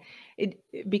second,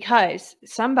 because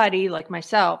somebody like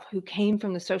myself who came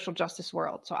from the social justice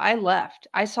world, so I left,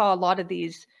 I saw a lot of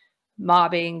these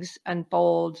mobbings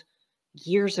unfold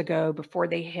years ago before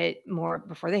they hit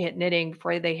knitting,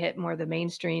 before they hit more of the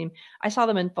mainstream. I saw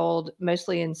them unfold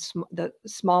mostly in the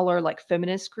smaller like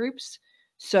feminist groups.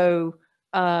 So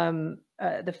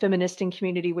the feministing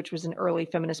community, which was an early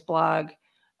feminist blog,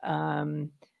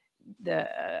 the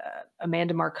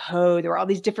Amanda Marcoux, there were all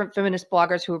these different feminist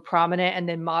bloggers who were prominent, and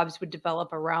then mobs would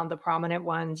develop around the prominent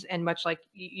ones. And much like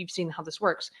you've seen how this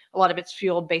works, a lot of it's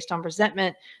fueled based on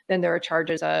resentment. Then there are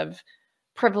charges of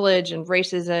privilege and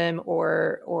racism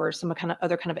or some kind of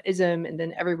other kind of ism, and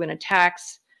then everyone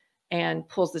attacks and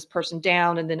pulls this person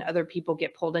down, and then other people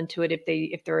get pulled into it.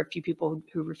 If there are a few people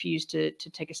who refuse to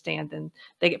take a stand, then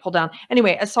they get pulled down.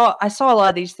 Anyway, I saw a lot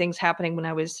of these things happening when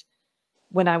I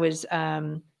was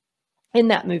in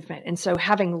that movement. And so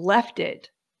having left it,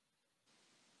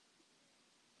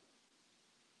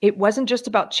 it wasn't just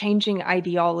about changing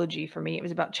ideology for me, it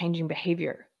was about changing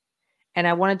behavior. And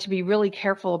I wanted to be really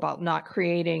careful about not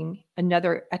creating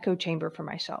another echo chamber for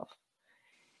myself.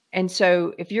 And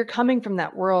so if you're coming from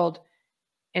that world,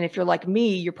 and if you're like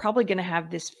me, you're probably going to have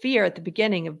this fear at the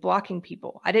beginning of blocking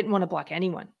people. I didn't want to block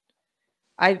anyone.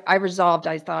 I resolved,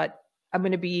 I thought, I'm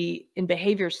going to be in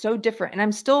behavior so different. And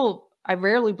I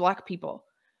rarely block people,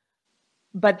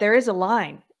 but there is a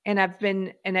line. And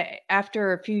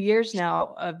after a few years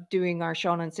now of doing our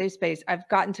show on Unsafe Space, I've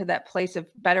gotten to that place of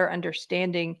better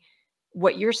understanding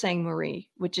what you're saying, Maree,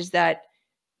 which is that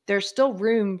there's still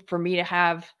room for me to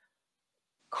have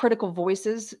critical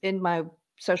voices in my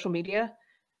social media,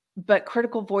 but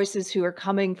critical voices who are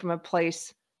coming from a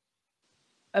place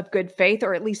of good faith,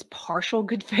 or at least partial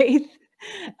good faith,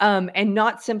 and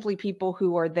not simply people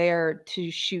who are there to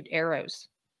shoot arrows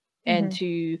and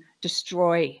to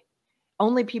destroy.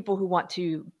 Only people who want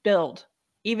to build,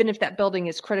 even if that building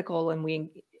is critical and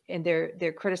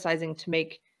they're criticizing to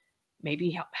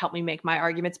maybe help me make my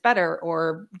arguments better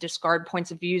or discard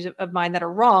points of views of mine that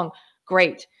are wrong.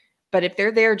 Great. But if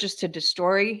they're there just to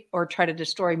destroy or try to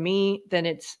destroy me,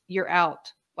 then you're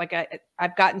out. Like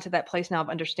I've gotten to that place now of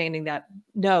understanding that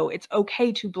no, it's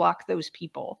okay to block those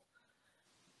people.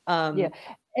 Yeah.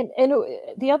 And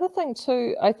the other thing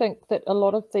too, I think that a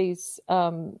lot of these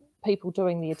people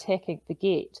doing the attacking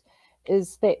forget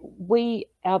is that we're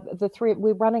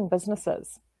running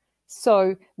businesses.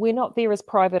 So we're not there as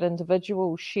private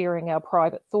individuals sharing our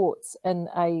private thoughts in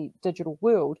a digital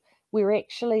world. We're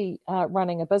actually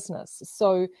running a business.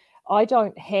 So I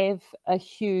don't have a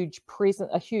huge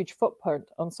footprint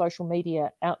on social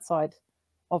media outside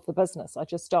of the business. I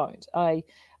just don't. I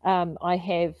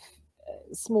have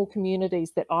small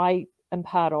communities that I am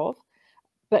part of.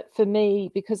 But for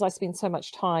me, because I spend so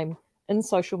much time in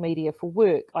social media for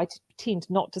work, I tend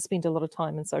not to spend a lot of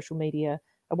time in social media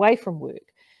away from work.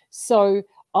 So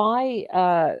I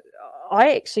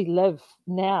actually live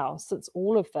now, since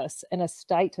all of this, in a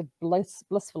state of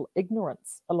blissful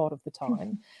ignorance a lot of the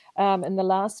time. In the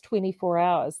last 24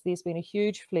 hours, there's been a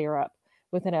huge flare-up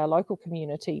within our local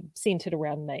community centered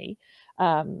around me,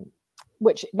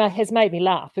 which has made me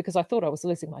laugh because I thought I was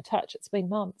losing my touch. It's been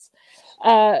months.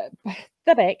 They're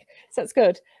back, so it's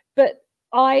good. But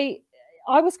I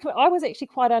was actually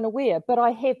quite unaware, but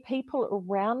I have people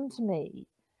around me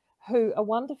who are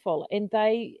wonderful, and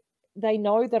they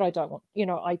know that I don't want,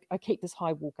 I keep this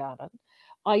high wall garden.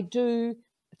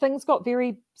 Things got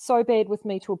so bad with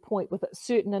me to a point with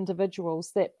certain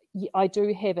individuals that I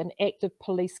do have an active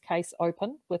police case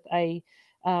open with a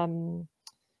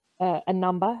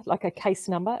number, like a case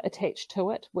number attached to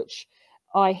it, which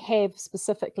I have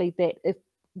specifically that if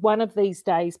one of these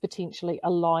days potentially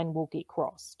a line will get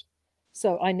crossed.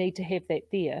 So I need to have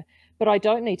that there, but I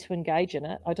don't need to engage in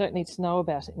it. I don't need to know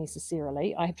about it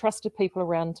necessarily. I have trusted people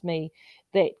around me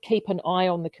that keep an eye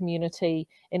on the community,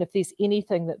 and if there's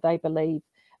anything that they believe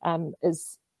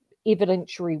is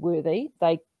evidentiary worthy,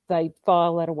 they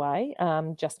file that away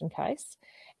just in case.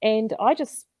 And I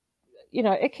just,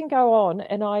 it can go on,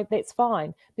 and that's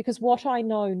fine, because what I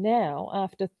know now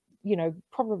after,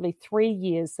 probably 3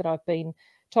 years that I've been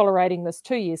tolerating this,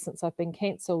 2 years since I've been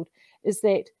cancelled, is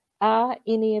that are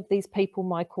any of these people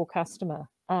my core customer?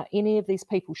 Are any of these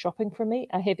people shopping from me?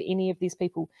 Have any of these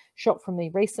people shopped from me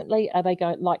recently? Are they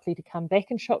likely to come back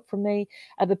and shop from me?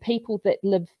 Are the people that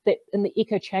live in the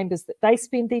echo chambers that they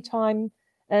spend their time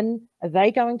in, are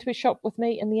they going to shop with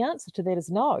me? And the answer to that is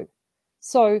no.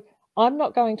 So I'm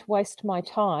not going to waste my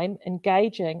time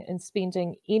engaging and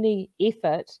spending any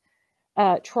effort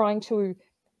trying to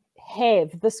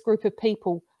have this group of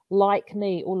people like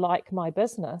me or like my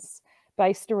business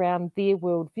based around their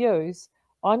worldviews.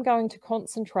 I'm going to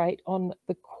concentrate on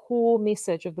the core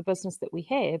message of the business that we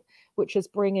have, which is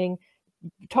bringing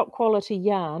top quality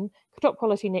yarn, top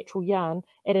quality natural yarn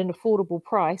at an affordable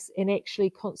price, and actually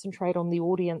concentrate on the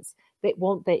audience that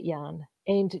want that yarn.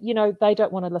 And, you know, they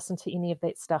don't want to listen to any of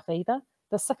that stuff either.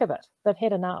 They're sick of it. They've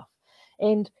had enough.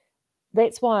 And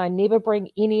that's why I never bring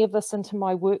any of this into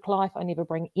my work life. I never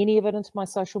bring any of it into my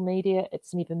social media.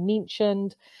 It's never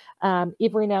mentioned.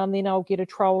 Every now and then I'll get a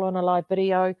troll on a live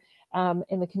video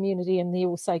in the community, and they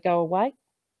will say, go away,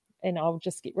 and I'll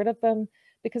just get rid of them.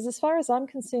 Because as far as I'm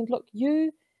concerned, look,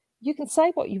 you can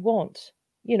say what you want.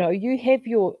 You know, you have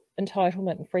your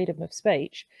entitlement and freedom of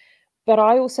speech, but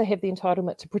I also have the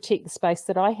entitlement to protect the space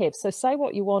that I have. So say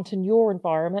what you want in your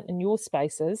environment, in your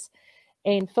spaces,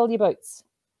 and fill your boots,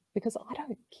 because I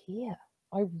don't care.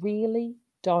 I really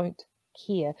don't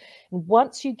care. And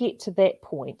once you get to that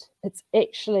point, it's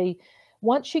actually,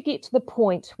 once you get to the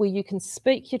point where you can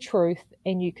speak your truth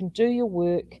and you can do your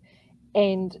work,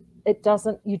 and it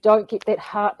doesn't, you don't get that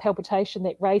heart palpitation,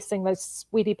 that racing, those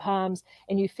sweaty palms,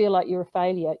 and you feel like you're a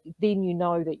failure, then you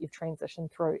know that you've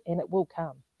transitioned through, and it will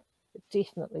come. It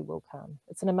definitely will come.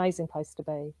 It's an amazing place to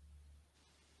be.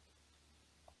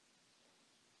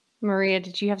 Maria,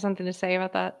 did you have something to say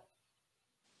about that?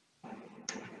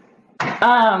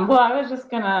 Well, I was just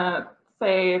gonna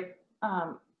say,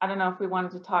 I don't know if we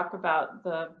wanted to talk about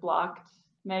the Blocked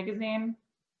magazine,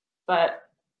 but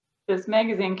this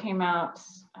magazine came out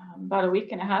about a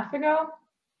week and a half ago.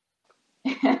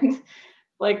 And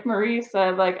like Maree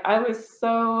said, like I was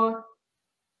so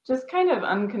just kind of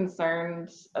unconcerned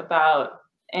about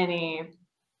any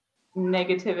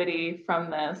negativity from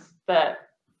this that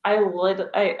I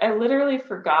literally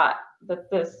forgot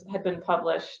that this had been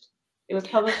published. It was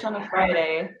published on a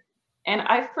Friday, and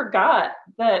I forgot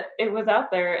that it was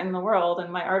out there in the world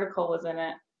and my article was in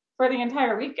it for the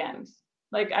entire weekend.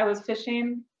 Like I was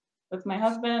fishing with my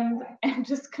husband and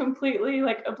just completely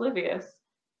like oblivious.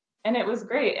 And it was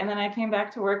great. And then I came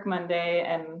back to work Monday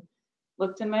and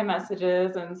looked in my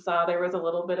messages and saw there was a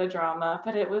little bit of drama,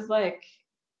 but it was like,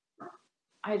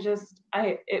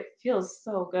 it feels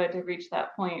so good to reach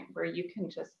that point where you can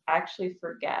just actually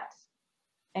forget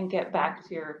and get back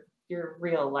to your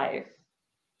real life.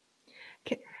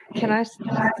 Can I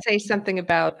say something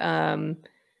about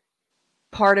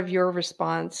part of your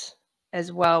response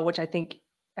as well, which I think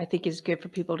is good for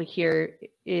people to hear,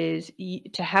 is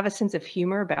to have a sense of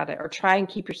humor about it, or try and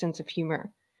keep your sense of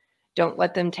humor. Don't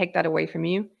let them take that away from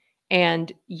you.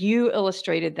 And you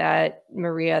illustrated that,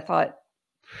 Maria, I thought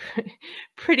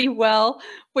pretty well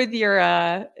with your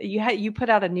you put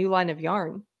out a new line of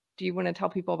yarn. Do you want to tell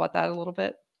people about that a little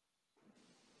bit?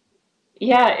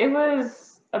 Yeah, it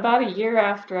was about a year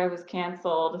after I was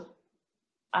canceled.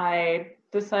 I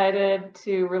decided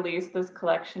to release this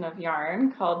collection of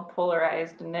yarn called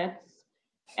Polarized Knits,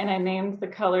 and I named the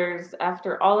colors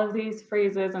after all of these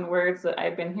phrases and words that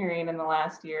I've been hearing in the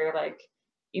last year, like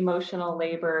emotional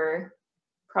labor,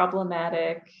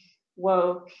 problematic,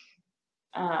 woke,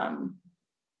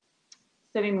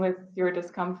 sitting with your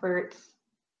discomfort.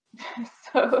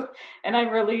 So, and I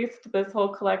released this whole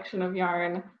collection of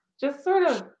yarn, just sort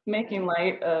of making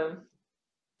light of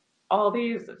all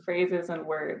these phrases and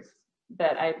words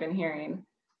that I've been hearing.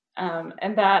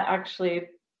 And that actually,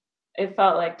 it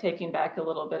felt like taking back a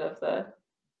little bit of the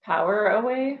power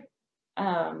away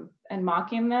and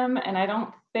mocking them. And I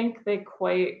don't think they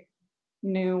quite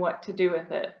knew what to do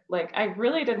with it. Like I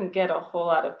really didn't get a whole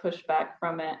lot of pushback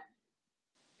from it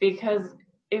because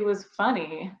it was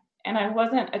funny and I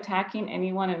wasn't attacking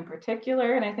anyone in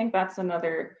particular. And I think that's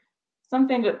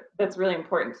something that's really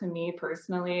important to me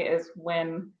personally, is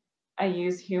when I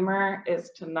use humor,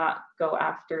 is to not go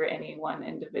after any one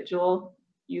individual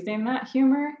using that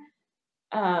humor,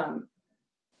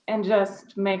 and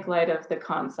just make light of the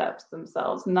concepts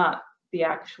themselves, not the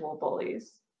actual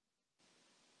bullies.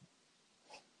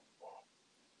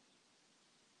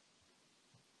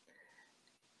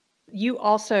 You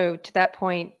also, to that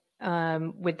point,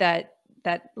 with that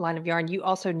line of yarn, you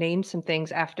also named some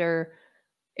things after.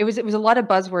 It was a lot of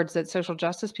buzzwords that social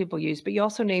justice people use, but you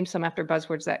also named some after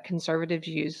buzzwords that conservatives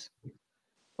use,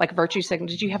 like virtue signal.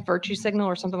 Did you have virtue signal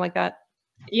or something like that?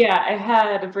 Yeah, I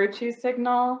had virtue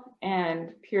signal and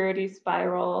purity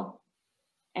spiral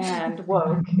and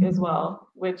woke as well,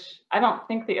 which I don't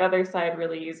think the other side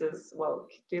really uses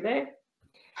woke, do they?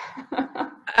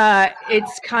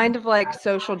 It's kind of like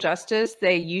social justice.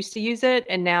 They used to use it,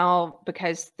 and now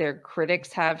because their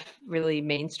critics have really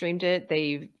mainstreamed it,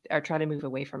 they are trying to move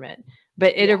away from it.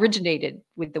 But it originated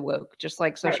with the woke, just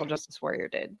like Social Justice Warrior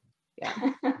did.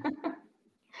 Yeah.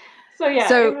 So yeah,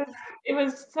 So it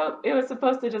was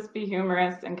supposed to just be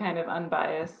humorous and kind of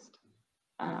unbiased.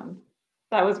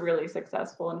 That was really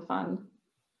successful and fun.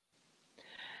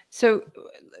 So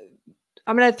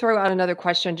I'm going to throw out another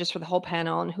question just for the whole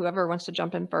panel, and whoever wants to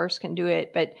jump in first can do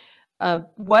it. But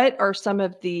what are some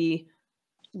of the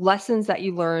lessons that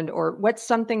you learned, or what's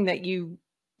something that you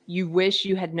wish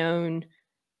you had known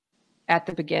at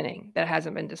the beginning that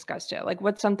hasn't been discussed yet? Like,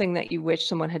 what's something that you wish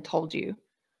someone had told you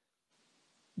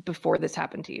before this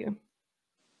happened to you?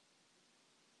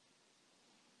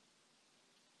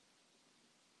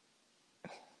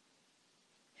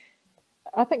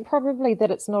 I think probably that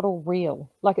it's not all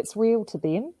real. Like, it's real to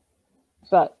them,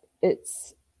 but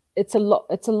it's a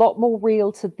lot more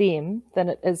real to them than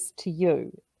it is to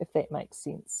you, if that makes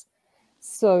sense.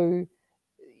 So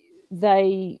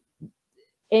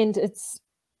it's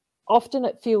often,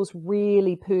 it feels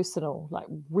really personal, like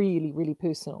really, really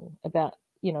personal about,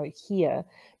 you know, here,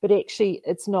 but actually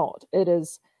it's not. It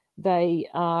is, they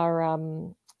are,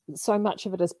 so much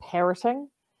of it is parroting.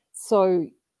 So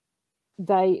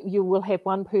you will have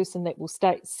one person that will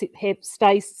state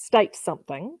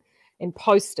something and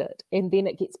post it, and then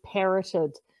it gets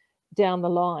parroted down the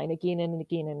line again and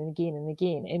again and again and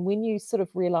again. And when you sort of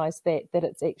realize that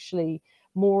it's actually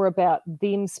more about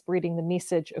them spreading the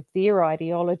message of their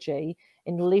ideology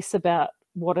and less about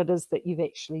what it is that you've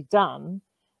actually done,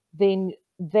 then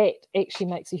that actually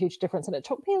makes a huge difference. And it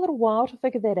took me a little while to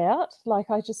figure that out.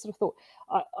 Like, I just sort of thought,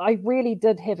 I really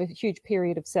did have a huge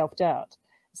period of self-doubt.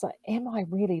 It's like, am I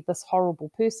really this horrible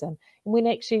person? And when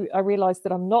actually I realized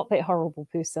that I'm not that horrible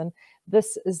person,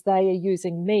 this is, they are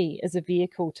using me as a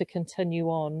vehicle to continue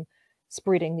on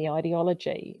spreading the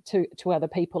ideology to other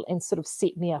people, and sort of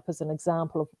set me up as an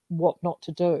example of what not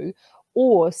to do,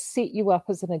 or set you up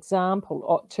as an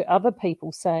example to other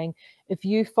people, saying, if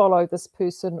you follow this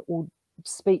person or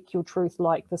speak your truth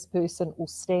like this person or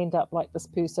stand up like this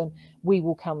person, we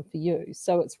will come for you.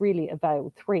 So it's really a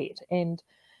veiled threat. And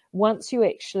once you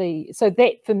actually, so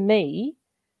that for me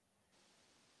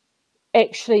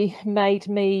actually made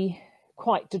me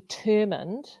quite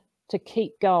determined to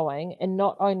keep going, and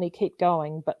not only keep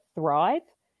going, but thrive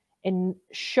and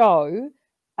show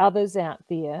others out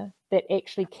there that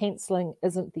actually cancelling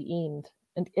isn't the end.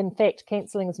 And in fact,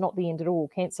 cancelling is not the end at all.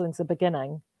 Cancelling's a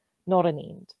beginning, not an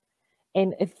end.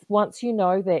 And if once you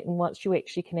know that, and once you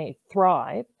actually can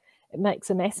thrive, it makes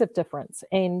a massive difference.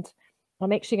 And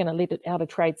I'm actually going to let it out a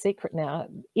trade secret now.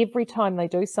 Every time they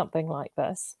do something like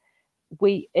this,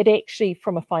 it actually,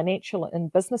 from a financial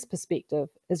and business perspective,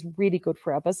 is really good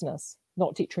for our business,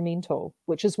 not detrimental,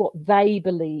 which is what they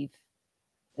believe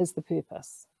is the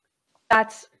purpose.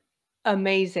 That's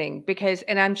amazing, because,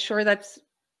 and I'm sure that's,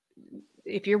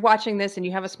 if you're watching this and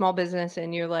you have a small business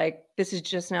and you're like, this is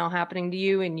just now happening to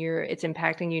you and it's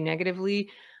impacting you negatively,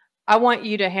 I want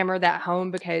you to hammer that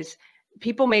home, because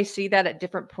people may see that at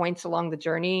different points along the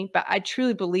journey, but I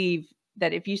truly believe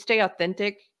that if you stay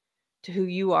authentic to who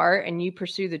you are and you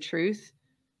pursue the truth,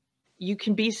 you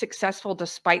can be successful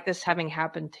despite this having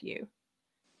happened to you.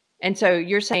 And so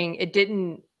you're saying it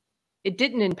didn't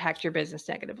impact your business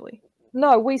negatively?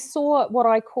 No, we saw what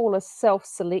I call a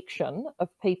self-selection of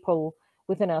people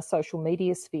within our social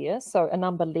media sphere. So a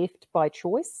number left by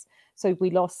choice. So we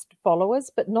lost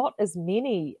followers, but not as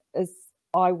many as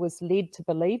I was led to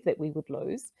believe that we would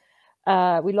lose.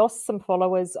 We lost some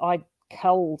followers. I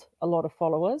culled a lot of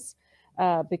followers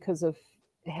because of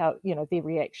how, you know, their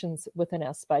reactions within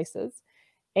our spaces.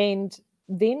 And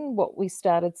then what we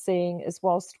started seeing is,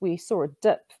 whilst we saw a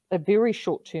dip, a very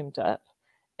short-term dip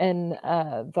in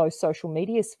those social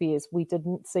media spheres, we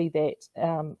didn't see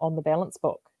that on the balance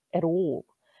book at all.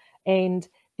 And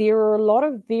there are a lot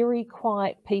of very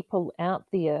quiet people out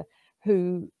there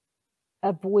who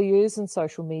are voyeurs in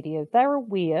social media. They're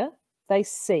aware, they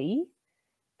see,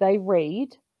 they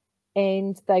read,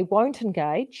 and they won't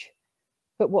engage.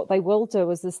 But what they will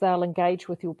do is they'll engage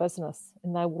with your business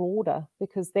and they will order,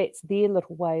 because that's their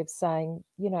little way of saying,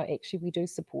 you know, actually, we do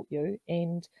support you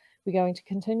and we're going to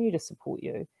continue to support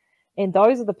you. And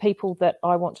those are the people that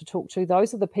I want to talk to.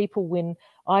 Those are the people, when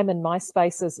I'm in my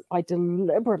spaces, I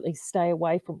deliberately stay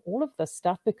away from all of this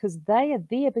stuff, because they are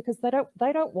there because they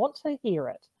don't want to hear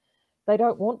it. They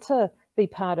don't want to be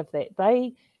part of that.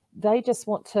 They just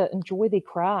want to enjoy their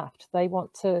craft. They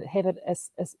want to have it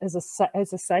as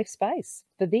a safe space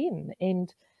for them.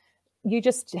 And you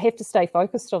just have to stay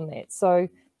focused on that. So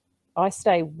I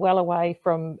stay well away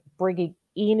from bringing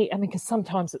any, I mean, because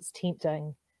sometimes it's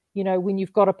tempting, you know, when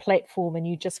you've got a platform and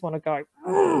you just want to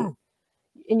go,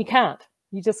 and you can't.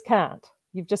 You just can't.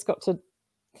 You've just got to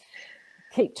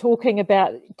keep talking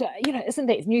about, you know, isn't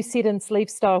that new set and sleeve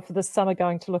style for this summer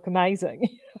going to look amazing?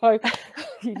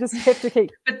 You just have to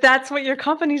keep. But that's what your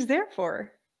company's there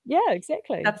for. Yeah,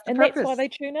 exactly. That's the and purpose. That's why they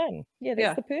tune in. Yeah,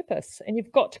 that's the purpose. And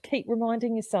you've got to keep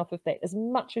reminding yourself of that. As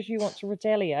much as you want to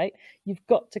retaliate, you've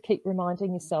got to keep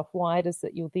reminding yourself why it is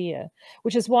that you're there,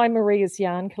 which is why Maree's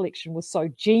yarn collection was so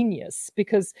genius,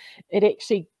 because it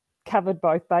actually covered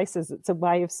both bases. It's a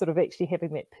way of sort of actually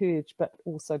having that purge, but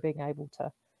also being able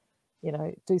to, you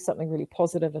know, do something really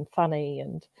positive and funny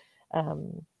and,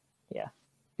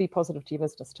 be positive to your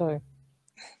business too.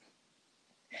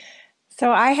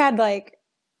 So I had like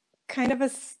kind of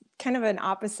an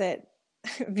opposite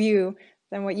view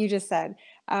than what you just said.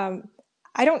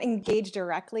 I don't engage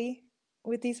directly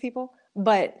with these people,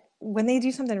 but when they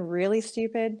do something really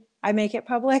stupid, I make it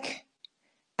public,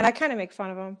 and I kind of make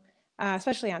fun of them,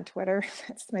 especially on Twitter.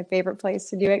 That's my favorite place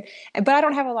to do it. But I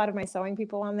don't have a lot of my sewing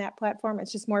people on that platform.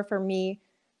 It's just more for me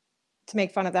to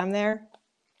make fun of them there.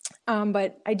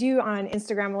 But I do on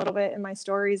Instagram a little bit in my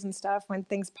stories and stuff when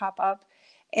things pop up,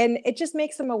 and it just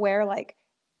makes them aware, like,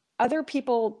 other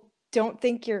people don't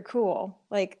think you're cool.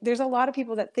 Like, there's a lot of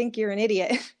people that think you're an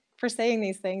idiot for saying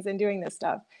these things and doing this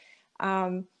stuff.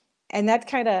 And that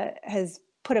kind of has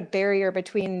put a barrier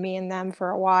between me and them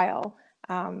for a while.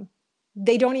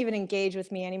 They don't even engage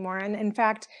with me anymore. And in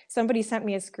fact, somebody sent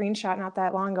me a screenshot not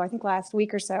that long ago, I think last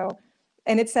week or so,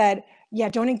 and it said, yeah,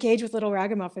 don't engage with Little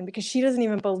Ragamuffin because she doesn't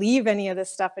even believe any of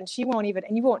this stuff, and she won't even,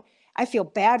 and you won't, I feel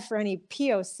bad for any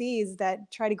POCs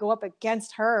that try to go up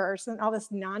against her or all this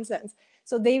nonsense.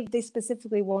 So they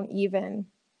specifically won't even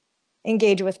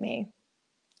engage with me,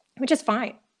 which is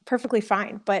fine, perfectly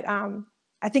fine. But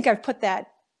I think I've put that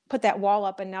wall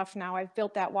up enough now. I've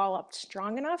built that wall up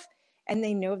strong enough, and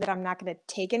they know that I'm not going to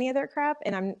take any of their crap,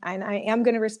 and I am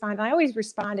going to respond. And I always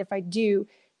respond. If I do,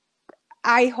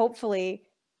 I hopefully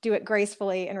do it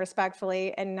gracefully and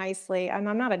respectfully and nicely. And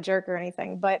I'm not a jerk or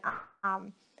anything, but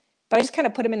I just kind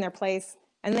of put them in their place,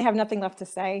 and they have nothing left to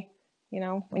say, you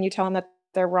know, when you tell them that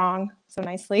they're wrong so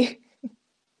nicely.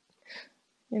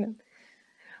 You know.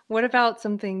 What about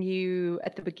something you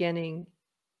at the beginning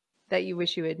that you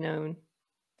wish you had known?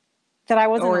 That I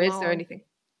wasn't alone. Or is there anything?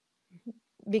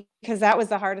 Because that was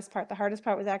the hardest part. The hardest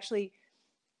part was actually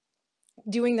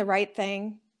doing the right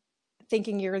thing,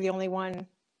 thinking you're the only one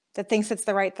that thinks it's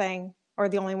the right thing, or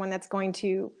the only one that's going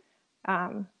to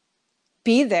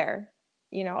be there,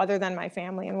 you know, other than my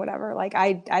family and whatever. Like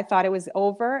I thought it was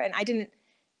over, and I didn't.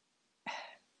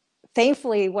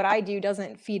 Thankfully, what I do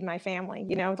doesn't feed my family,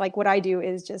 you know, like what I do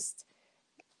is just,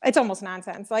 it's almost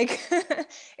nonsense. Like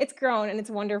it's grown and it's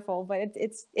wonderful, but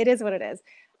it is what it is.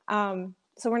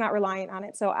 So we're not reliant on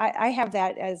it. So I have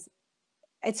that as,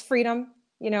 it's freedom,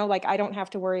 you know, like I don't have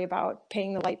to worry about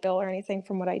paying the light bill or anything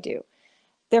from what I do.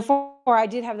 Therefore, I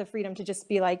did have the freedom to just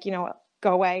be like, you know,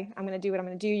 go away. I'm going to do what I'm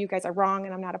going to do. You guys are wrong,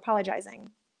 and I'm not apologizing.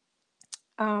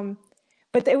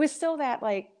 But it was still that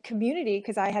like community,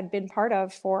 because I had been part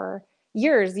of for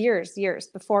years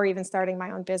before even starting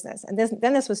my own business. And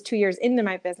then this was 2 years into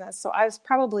my business. So I was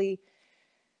probably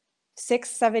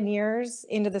 6-7 years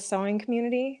into the sewing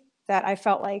community that I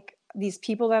felt like these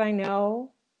people that I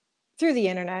know through the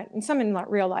internet and some in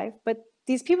real life, but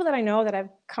these people that I know that I've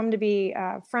come to be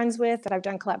friends with, that I've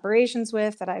done collaborations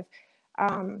with, that I've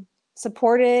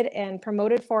supported and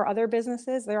promoted for other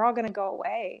businesses, they're all going to go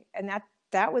away. And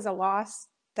that was a loss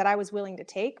that I was willing to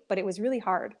take, but it was really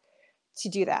hard to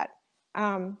do that.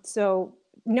 So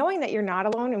knowing that you're not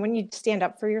alone, and when you stand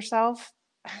up for yourself,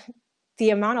 the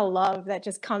amount of love that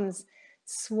just comes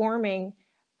swarming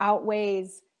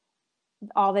outweighs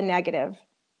all the negative.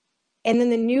 And then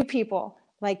the new people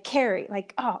like Keri,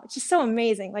 like, oh, it's just so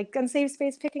amazing. Like Unsafe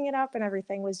Space picking it up and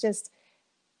everything was just,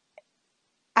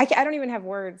 I don't even have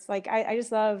words. Like, I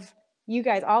just love you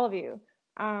guys, all of you.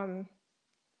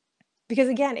 Because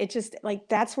again, it just like,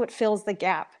 that's what fills the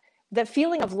gap. The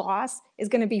feeling of loss is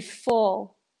going to be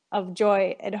full of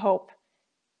joy and hope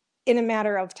in a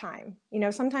matter of time. You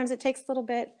know, sometimes it takes a little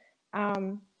bit.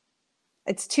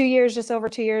 It's 2 years, just over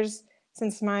 2 years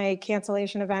since my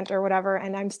cancellation event or whatever.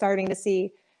 And I'm starting to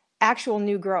see actual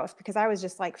new growth, because I was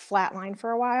just like flatline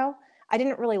for a while. I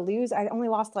didn't really lose. I only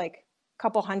lost like a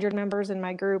couple hundred members in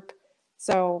my group.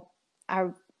 So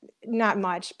not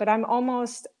much, but I'm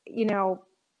almost, you know,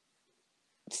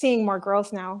 seeing more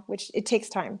growth now, which it takes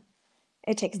time.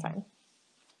 It takes time.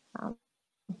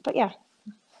 But yeah.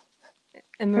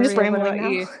 And Maree, I'm just rambling what about now.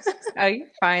 you? Oh, you're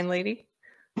fine, lady.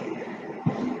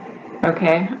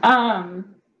 Okay.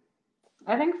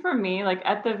 I think for me, like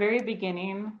at the very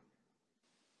beginning,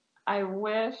 I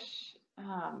wish,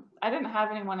 I didn't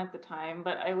have anyone at the time,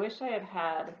 but I wish I had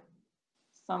had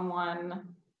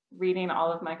someone reading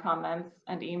all of my comments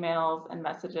and emails and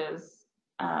messages.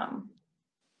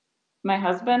 My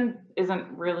husband isn't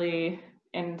really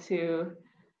into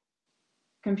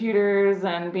computers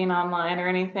and being online or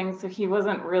anything, so he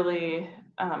wasn't really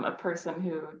a person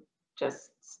who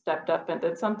just stepped up and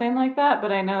did something like that.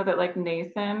 But I know that like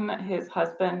Nathan, his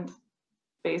husband,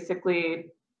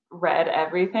 basically read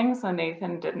everything, so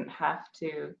Nathan didn't have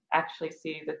to actually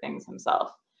see the things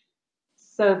himself.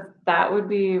 So that would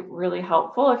be really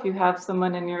helpful if you have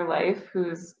someone in your life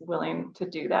who's willing to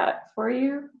do that for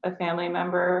you, a family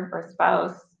member or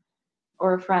spouse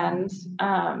or a friend.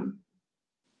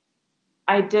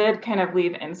 I did kind of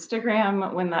leave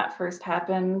Instagram when that first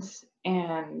happened,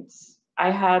 and I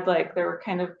had like, there were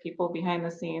kind of people behind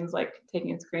the scenes like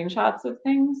taking screenshots of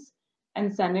things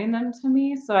and sending them to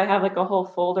me. So I have like a whole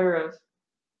folder of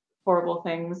horrible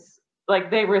things. Like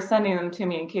they were sending them to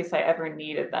me in case I ever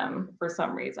needed them for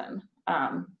some reason.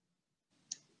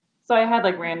 So I had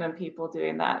like random people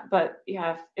doing that. But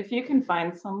yeah, if you can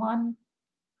find someone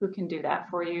who can do that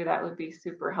for you, that would be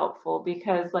super helpful,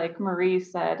 because like Maree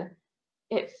said,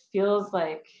 it feels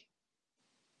like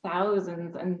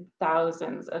thousands and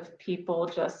thousands of people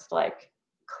just like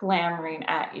clamoring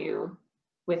at you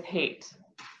with hate.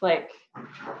 Like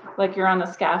you're on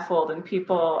the scaffold and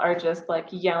people are just like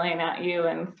yelling at you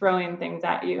and throwing things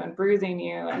at you and bruising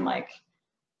you, and like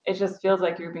it just feels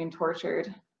like you're being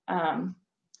tortured.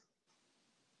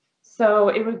 So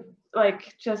it would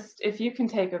like, just if you can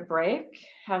take a break,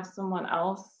 have someone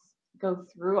else go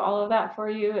through all of that for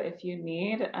you if you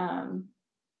need.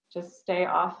 Just stay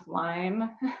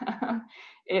offline.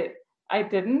 I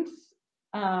didn't,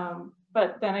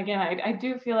 but then again, I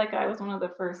do feel like I was one of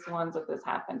the first ones that this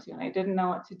happened to, and I didn't know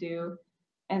what to do.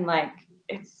 And like,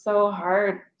 it's so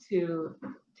hard to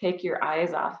take your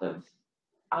eyes off of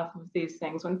these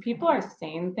things when people are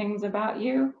saying things about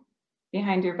you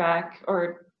behind your back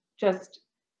or just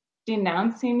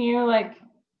denouncing you. Like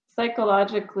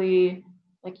psychologically,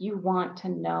 like you want to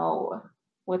know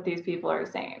what these people are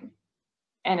saying.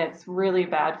 And it's really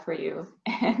bad for you,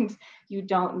 and you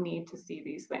don't need to see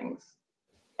these things,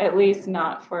 at least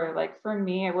not for, like, for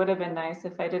me, it would have been nice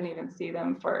if I didn't even see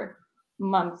them for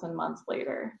months and months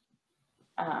later.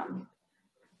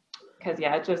 Because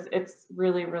yeah, it's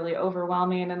really, really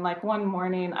overwhelming. And like one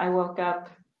morning I woke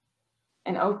up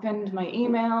and opened my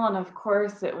email, and of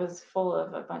course it was full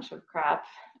of a bunch of crap.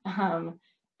 And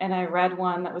I read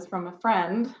one that was from a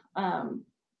friend, and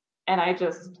I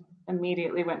just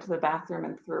immediately went to the bathroom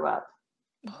and threw up,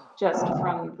 just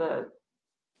from the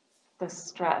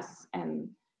stress and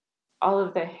all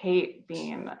of the hate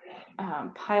being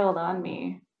piled on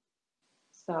me.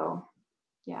 So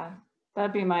yeah,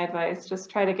 that'd be my advice. Just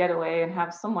try to get away and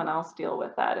have someone else deal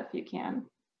with that if you can.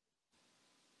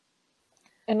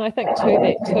 And I think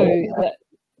that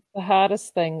the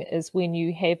hardest thing is when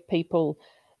you have people,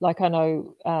 like I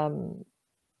know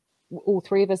all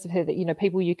three of us have had that, you know,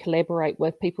 people you collaborate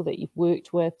with, people that you've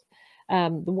worked with.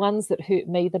 The ones that hurt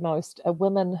me the most are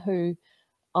women who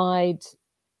I'd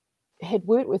had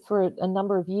worked with for a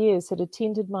number of years, had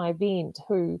attended my event,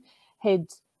 who had,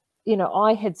 you know,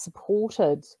 I had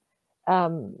supported,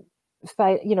 you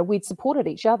know, we'd supported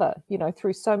each other, you know,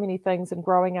 through so many things and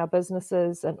growing our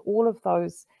businesses and all of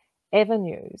those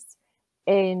avenues.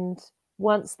 And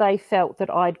once they felt that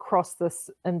I'd crossed this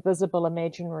invisible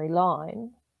imaginary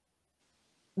line,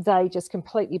 they just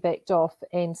completely backed off.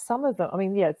 And some of them, I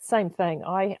mean, yeah, same thing.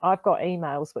 I've got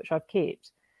emails which I've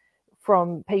kept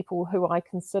from people who I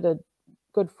considered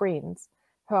good friends,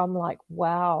 who I'm like,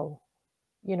 wow,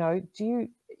 you know,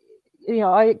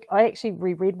 I actually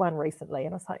reread one recently,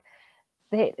 and I was like,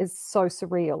 that is so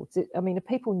surreal. I mean, if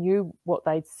people knew what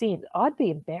they'd sent, I'd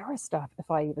be embarrassed if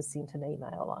I ever sent an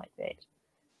email like that.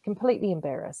 Completely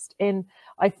embarrassed. And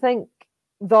I think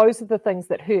those are the things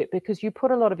that hurt, because you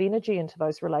put a lot of energy into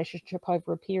those relationships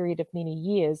over a period of many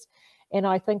years. And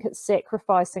I think it's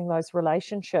sacrificing those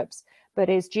relationships. But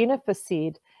as Jennifer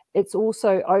said, it's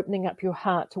also opening up your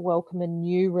heart to welcome in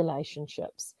new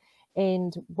relationships.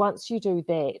 And once you do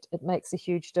that, it makes a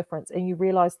huge difference. And you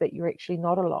realize that you're actually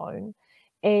not alone.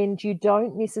 And you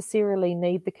don't necessarily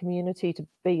need the community to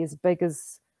be as big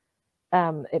as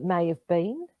it may have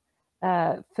been.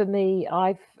 For me,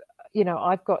 I've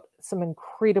got some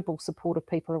incredible supportive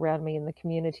people around me in the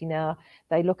community now.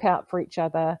 They look out for each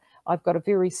other. I've got a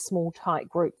very small, tight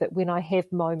group that when I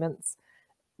have moments,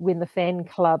 when the fan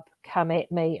club come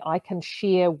at me, I can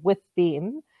share with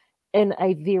them in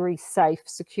a very safe,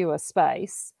 secure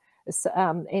space,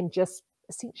 and just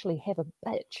essentially have a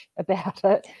bitch about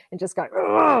it and just go,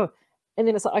 ugh! And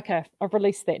then it's like, okay, I've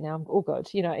released that now, I'm all good,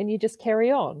 you know, and you just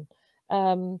carry on.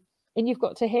 And you've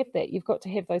got to have that. You've got to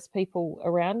have those people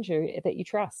around you that you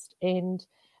trust, and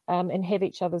have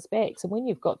each other's backs. And when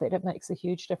you've got that, it makes a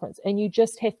huge difference. And you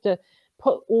just have to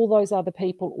put all those other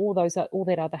people, all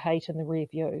that other hate in the rear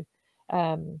view,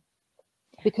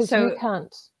 because you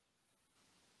can't.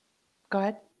 Go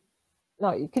ahead.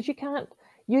 No, because you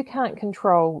can't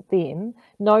control them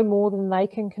no more than they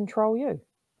can control you.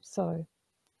 So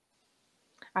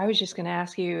I was just going to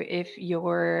ask you, if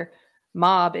your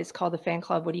mob is called the fan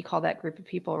club, what do you call that group of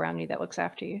people around you that looks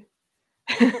after you?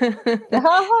 You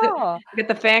get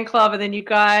the fan club, and then you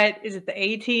got, is it the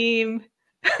A team?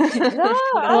 No,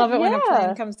 I love it when a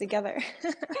plan comes together.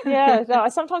 Yeah, no, I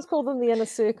sometimes call them the inner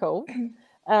circle.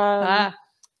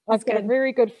 I've got a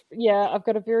very good, I've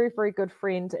got a very, very good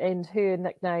friend, and her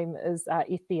nickname is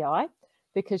FBI,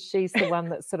 because she's the one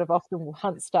that sort of often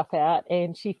hunts stuff out,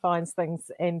 and she finds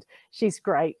things, and she's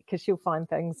great because she'll find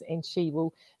things, and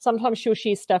sometimes she'll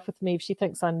share stuff with me if she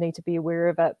thinks I need to be aware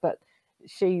of it, but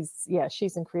she's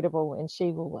incredible, and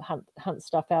she will hunt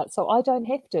stuff out, so I don't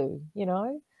have to, you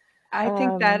know. I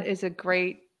think that is a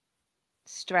great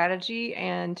strategy.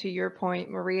 And to your point,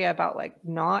 Maree, about like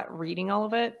not reading all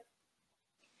of it.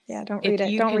 Yeah, don't read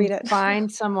it. Don't read it. Find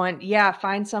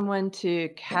someone to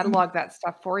catalog that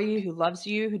stuff for you, who loves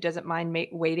you, who doesn't mind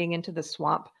wading into the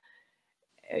swamp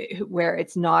where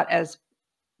it's not as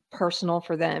personal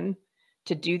for them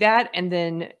to do that. And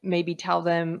then maybe tell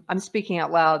them, I'm speaking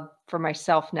out loud for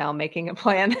myself now, making a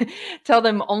plan, tell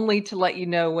them only to let you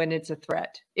know when it's a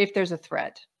threat, if there's a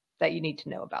threat that you need to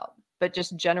know about. But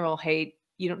just general hate,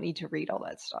 you don't need to read all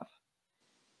that stuff.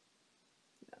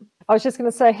 I was just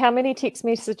going to say, how many text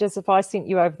messages have I sent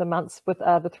you over the months with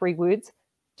the 3 words,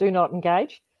 do not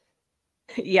engage?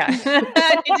 Yeah.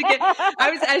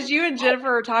 I was, as you and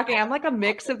Jennifer were talking, I'm like a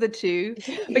mix of the two,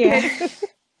 because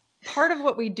part of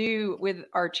what we do with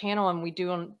our channel and we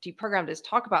do on Deprogrammed is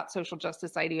talk about social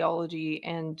justice ideology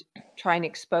and try and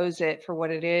expose it for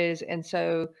what it is. And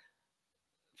so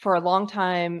for a long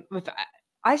time,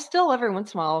 I still every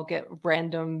once in a while get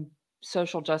random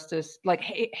social justice, like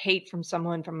hate from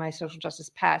someone from my social justice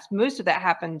past. Most of that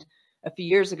happened a few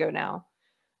years ago now,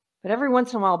 but every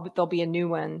once in a while there'll be a new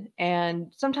one.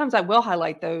 And sometimes I will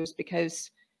highlight those because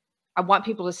I want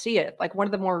people to see it. Like one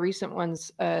of the more recent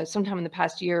ones, sometime in the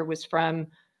past year, was from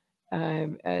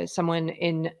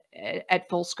someone at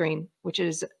Full Screen, which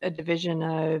is a division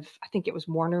of, I think it was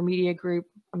Warner Media Group.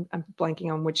 I'm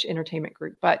blanking on which entertainment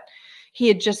group, but he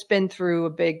had just been through a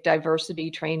big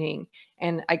diversity training.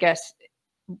 And I guess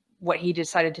what he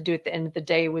decided to do at the end of the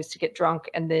day was to get drunk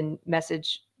and then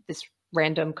message this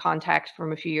random contact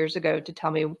from a few years ago to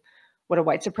tell me what a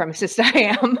white supremacist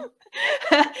I am.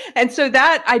 And so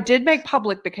that I did make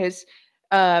public because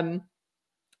I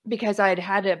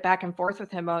had a back and forth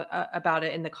with him about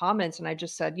it in the comments. And I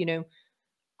just said, you know,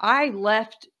 I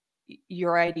left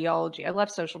your ideology. I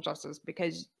left social justice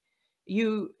because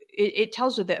it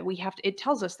tells us that we have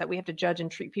to judge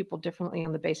and treat people differently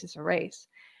on the basis of race.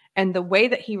 And the way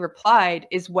that he replied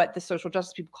is what the social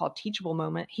justice people call a teachable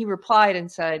moment. He replied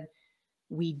and said,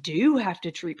 we do have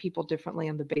to treat people differently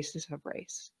on the basis of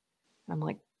race. I'm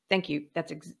like, thank you.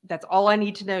 That's all I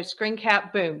need to know. Screen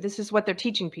cap, boom. This is what they're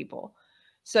teaching people.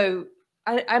 So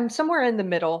I'm somewhere in the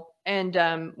middle. And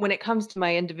when it comes to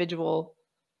my individual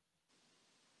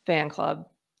fan club,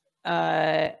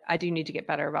 I do need to get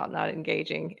better about not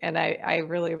engaging. And I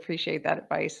really appreciate that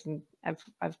advice. And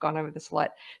I've gone over this a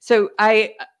lot. So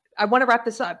I want to wrap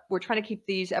this up. We're trying to keep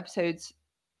these episodes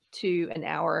to an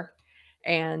hour.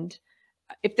 And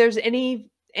if there's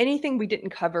anything we didn't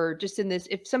cover just in this,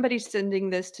 if somebody's sending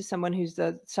this to someone who's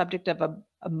the subject of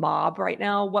a mob right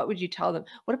now, what would you tell them?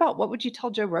 What would you tell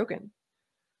Joe Rogan?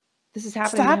 This is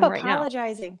happening to him right now. Stop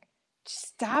apologizing.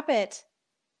 Stop it.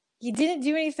 He didn't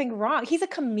do anything wrong. He's a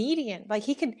comedian. Like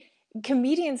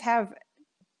comedians have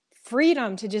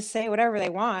freedom to just say whatever they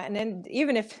want. And then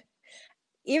even if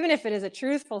it is a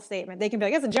truthful statement, they can be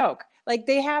like, it's a joke. Like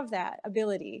they have that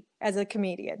ability as a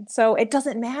comedian. So it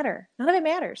doesn't matter. None of it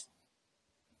matters.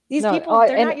 These people,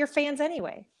 they're not your fans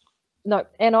anyway. No,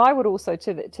 and I would also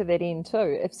to that end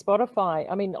too, if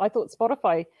Spotify, I mean, I thought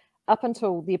Spotify up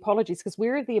until the apologies, because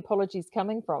where are the apologies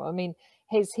coming from? I mean,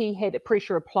 has he had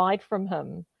pressure applied from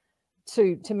him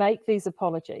to make these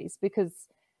apologies? Because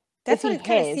that's what it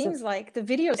kind of seems like. The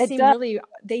videos seem really,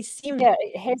 they seem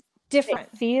it has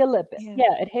different feel a bit.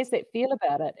 Yeah, it has that feel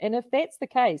about it. And if that's the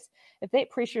case, if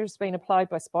that pressure has been applied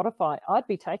by Spotify, I'd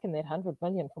be taking that 100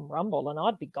 million from Rumble and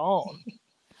I'd be gone.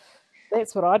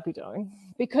 That's what I'd be doing,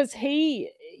 because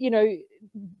he, you know,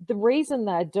 the reason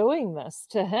they're doing this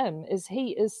to him is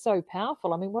he is so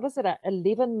powerful. I mean, what is it,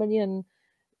 11 million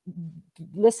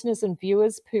listeners and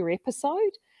viewers per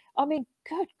episode? I mean,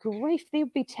 good grief, there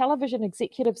would be television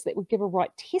executives that would give a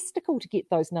right testicle to get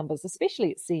those numbers,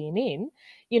 especially at CNN.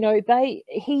 You know,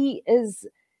 he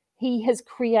has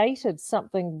created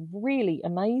something really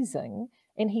amazing,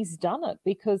 and he's done it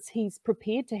because he's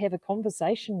prepared to have a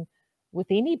conversation with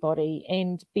anybody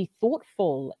and be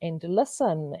thoughtful and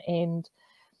listen and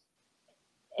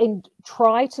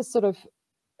try to sort of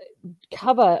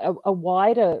cover a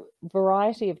wider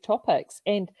variety of topics.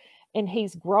 And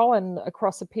he's grown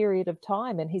across a period of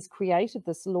time, and he's created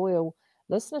this loyal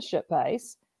listenership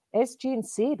base. As Jen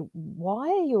said, why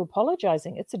are you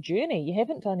apologizing? It's a journey. You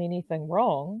haven't done anything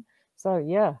wrong. So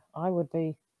yeah, I would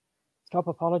be, stop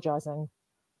apologizing.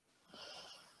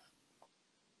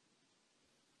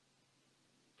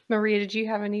 Maria, did you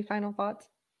have any final thoughts?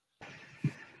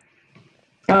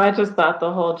 Oh, I just thought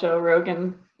the whole Joe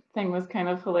Rogan thing was kind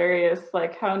of hilarious,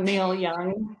 like how Neil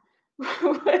Young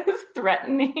was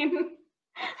threatening.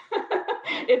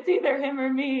 It's either him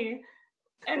or me.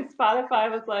 And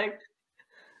Spotify was like,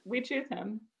 we choose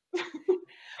him.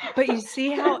 But you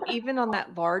see how even on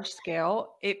that large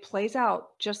scale, it plays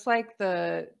out just like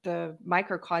the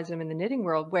microcosm in the knitting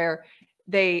world, where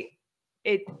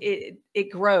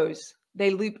it grows.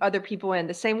 They loop other people in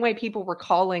the same way people were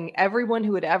calling everyone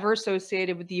who had ever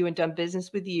associated with you and done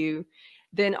business with you.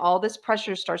 Then all this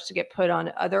pressure starts to get put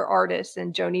on other artists,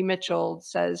 and Joni Mitchell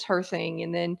says her thing.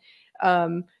 And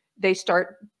then they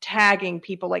start tagging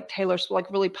people like Taylor Swift,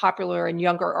 like really popular and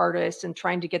younger artists, and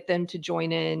trying to get them to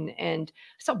join in. And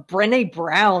I saw Brené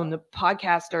Brown, the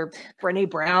podcaster Brené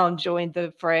Brown, joined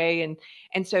the fray.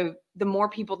 And so the more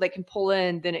people they can pull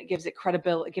in, then it gives it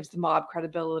credibility, it gives the mob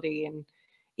credibility. And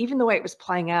even the way it was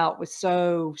playing out was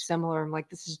so similar. I'm like,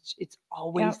 it's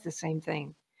always the same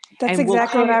thing. That's and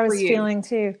exactly what I was feeling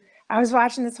too. I was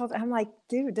watching this whole time. I'm like,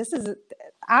 dude,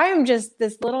 I'm just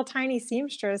this little tiny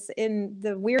seamstress in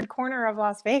the weird corner of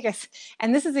Las Vegas.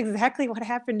 And this is exactly what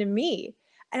happened to me.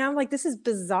 And I'm like, this is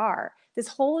bizarre. This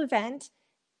whole event,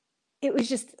 it was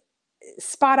just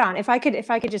spot on. If I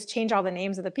could just change all the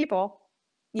names of the people,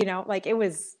 you know, like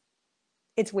it's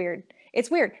weird. It's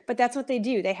weird, but that's what they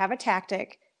do. They have a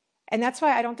tactic. And that's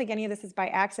why I don't think any of this is by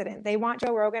accident. They want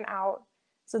Joe Rogan out.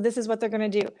 So this is what they're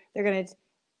going to do. They're going to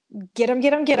get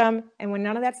him. And when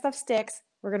none of that stuff sticks,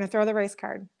 we're going to throw the race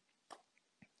card.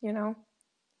 You know,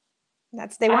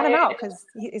 they want him out because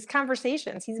his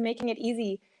conversations, he's making it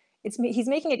easy. He's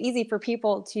making it easy for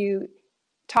people to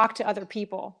talk to other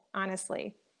people,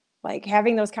 honestly. Like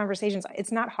having those conversations,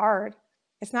 it's not hard.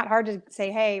 It's not hard to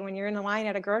say, hey, when you're in a line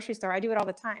at a grocery store, I do it all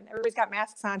the time. Everybody's got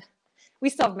masks on. We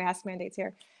still have mask mandates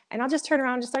here. And I'll just turn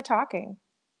around and just start talking.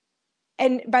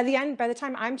 And by the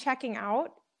time I'm checking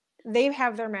out, they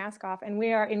have their mask off and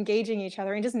we are engaging each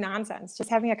other in just nonsense, just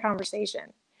having a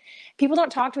conversation. People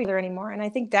don't talk to each other anymore. And I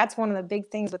think that's one of the big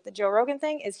things with the Joe Rogan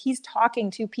thing is he's talking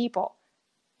to people.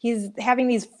 He's having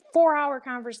these 4-hour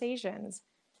conversations,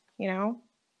 you know,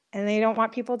 and they don't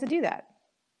want people to do that.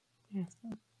 Yeah.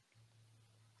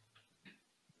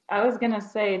 I was going to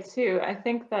say too, I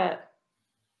think that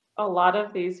a lot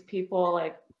of these people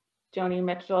like Joni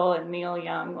Mitchell and Neil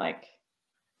Young, like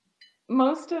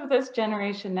most of this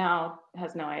generation now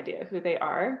has no idea who they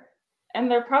are. And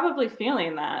they're probably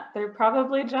feeling that. They're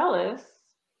probably jealous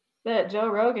that Joe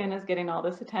Rogan is getting all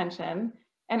this attention.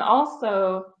 And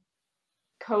also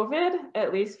COVID,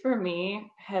 at least for me,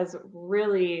 has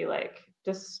really like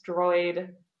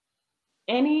destroyed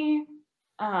any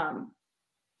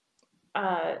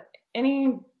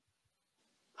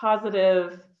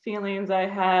positive feelings I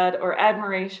had or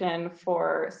admiration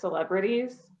for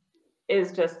celebrities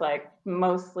is just like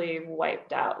mostly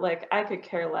wiped out. Like I could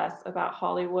care less about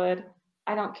Hollywood.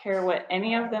 I don't care what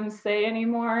any of them say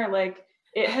anymore. Like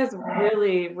it has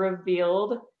really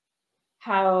revealed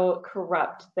how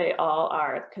corrupt they all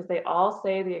are because they all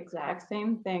say the exact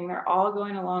same thing. They're all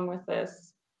going along with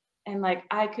this. And like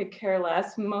I could care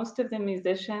less. Most of the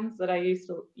musicians that I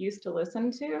used to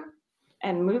listen to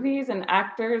and movies and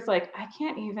actors, like I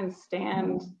can't even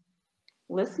stand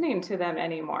listening to them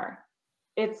anymore.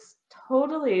 It's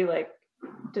totally like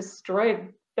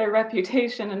destroyed their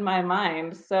reputation in my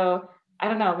mind. So I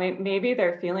don't know, maybe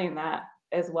they're feeling that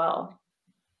as well.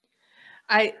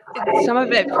 Some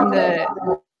of it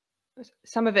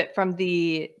from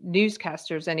the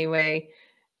newscasters anyway,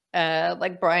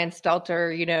 like Brian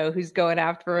Stelter, you know, who's going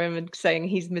after him and saying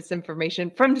he's misinformation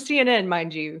from CNN,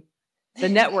 mind you, the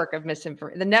network of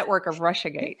misinformation, the network of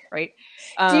Russiagate, right?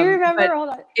 Do you remember? Hold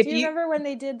on. Do you remember when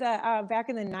they did the back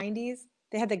in the 90s?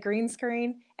 They had the green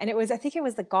screen, and I think it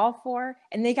was the Gulf War,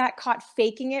 and they got caught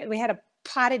faking it. We had a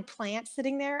potted plant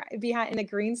sitting there behind in a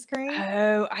green screen.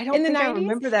 Oh, I don't In the think I 90s,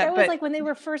 remember that, that was but like when they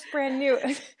were first brand new.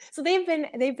 So they've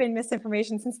been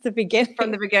misinformation since the beginning.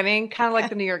 from the beginning, kind of like Yeah.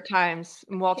 the New York Times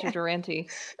and Walter Yeah. Durante.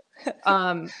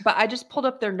 But I just pulled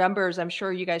up their numbers. I'm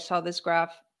sure you guys saw this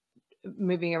graph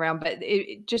moving around, but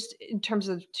it just in terms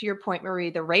of, to your point,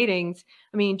 Maree, the ratings,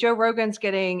 I mean, Joe Rogan's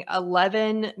getting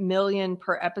 11 million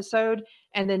per episode.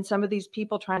 And then some of these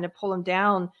people trying to pull him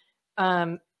down,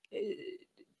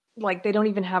 like they don't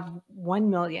even have 1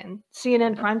 million.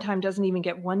 CNN primetime doesn't even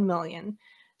get 1 million.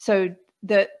 So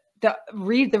the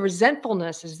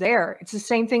resentfulness is there. It's the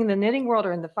same thing in the knitting world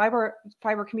or in the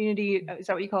fiber community. Is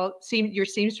that what you call it? Your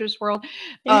seamstress world.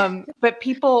 But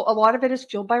people, a lot of it is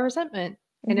fueled by resentment.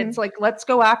 And it's like, let's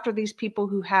go after these people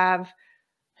who have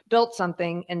built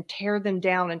something and tear them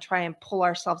down and try and pull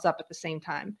ourselves up at the same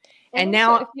time. And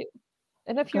now,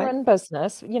 if you're in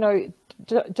business, you know,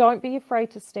 don't be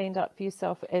afraid to stand up for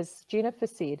yourself, as Jennifer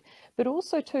said, but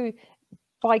also too,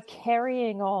 by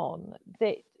carrying on,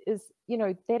 that is, you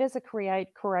know, that is a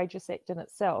courageous act in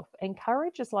itself. And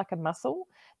courage is like a muscle.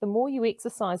 The more you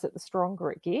exercise it, the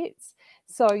stronger it gets.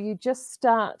 So you just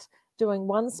start doing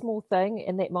one small thing,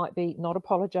 and that might be not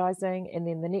apologizing, and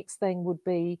then the next thing would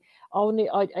be, I'll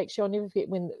never forget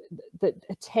when the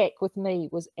attack with me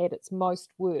was at its most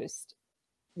worst.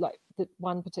 Like that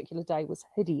one particular day was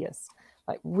hideous,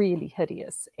 like really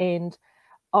hideous, and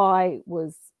I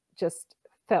was just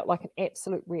felt like an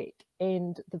absolute wreck.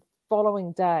 And the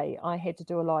following day I had to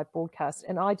do a live broadcast,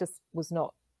 and I just was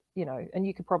not, you know, and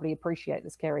you could probably appreciate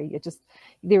this, Keri,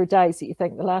 there are days that you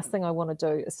think the last thing I want to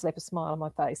do is slap a smile on my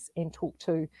face and talk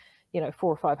to, you know,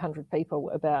 400 or 500 people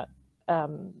about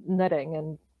knitting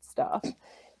and stuff.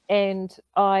 And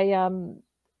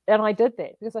I did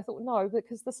that because I thought, no,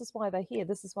 because this is why they're here,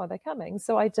 this is why they're coming.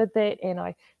 So I did that, and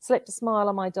I slapped a smile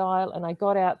on my dial, and I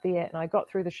got out there, and I got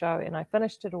through the show, and I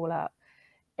finished it all up.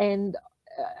 And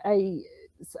a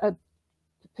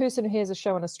person who has a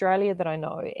show in Australia that I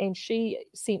know, and she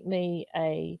sent me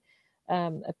a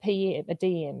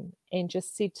DM, and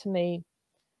just said to me,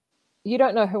 you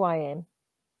don't know who I am.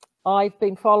 I've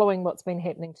been following what's been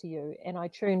happening to you, and I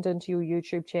tuned into your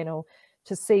YouTube channel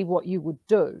to see what you would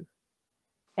do.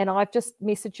 And I've just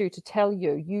messaged you to tell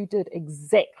you, you did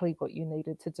exactly what you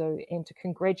needed to do, and to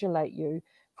congratulate you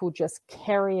for just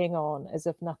carrying on as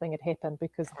if nothing had happened,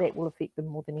 because that will affect them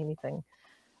more than anything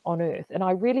on earth. And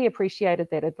I really appreciated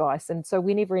that advice. And so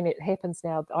whenever it happens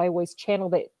now, I always channel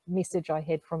that message I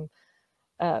had from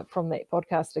that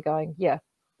podcaster going, yeah,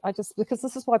 because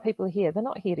this is why people are here. They're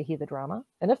not here to hear the drama.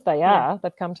 And if they are,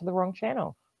 they've come to the wrong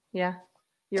channel. Yeah,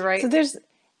 you're right. So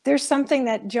there's something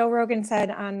that Joe Rogan said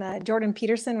on Jordan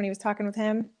Peterson when he was talking with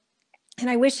him. And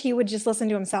I wish he would just listen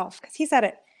to himself, because he said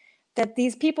it, that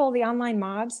these people, the online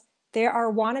mobs, they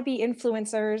are wannabe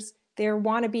influencers. They're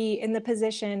wannabe in the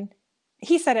position.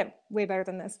 He said it way better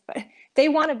than this, but they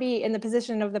want to be in the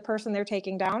position of the person they're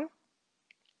taking down.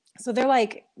 So they're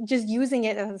like just using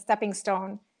it as a stepping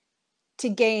stone to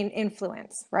gain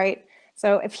influence, right?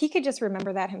 So if he could just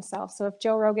remember that himself. So if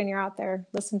Joe Rogan, you're out there,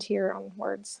 listen to your own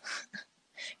words.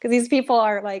 Because these people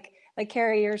are like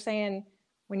Keri, you're saying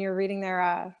when you're reading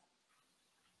their,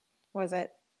 what was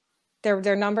it?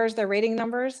 Their numbers, their rating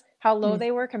numbers, how low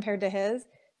they were compared to his.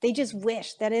 They just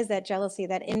wish, that is that jealousy,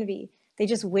 that envy. They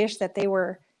just wish that they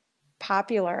were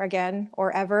popular again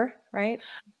or ever, right?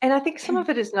 And I think some of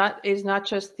it is not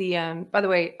just the, by the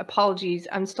way, apologies.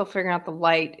 I'm still figuring out the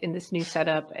light in this new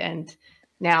setup. And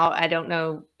now I don't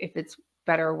know if it's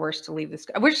better or worse to leave this.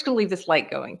 We're just going to leave this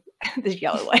light going, this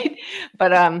yellow light.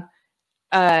 But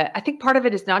I think part of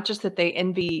it is not just that they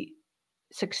envy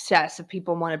success if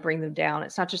people want to bring them down.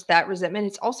 It's not just that resentment.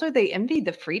 It's also they envy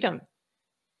the freedom.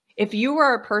 If you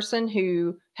are a person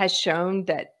who has shown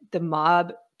that the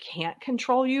mob can't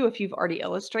control you, if you've already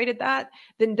illustrated that,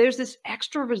 then there's this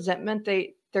extra resentment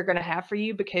they're going to have for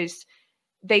you, because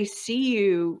they see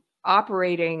you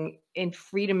operating in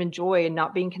freedom and joy and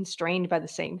not being constrained by the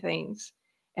same things.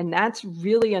 And that's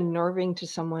really unnerving to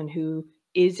someone who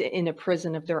is in a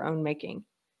prison of their own making.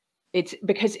 It's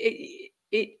because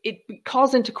it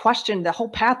calls into question the whole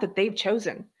path that they've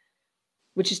chosen,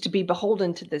 which is to be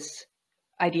beholden to this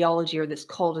ideology or this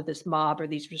cult or this mob or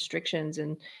these restrictions,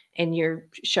 and you're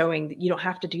showing that you don't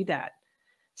have to do that.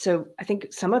 So I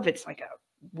think some of it's like a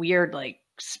weird, like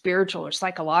spiritual or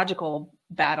psychological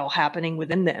battle happening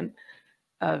within them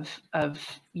of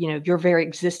your very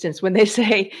existence. When they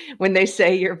say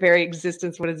your very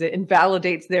existence, what is it?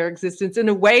 Invalidates their existence. In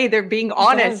a way, they're being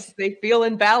honest. They feel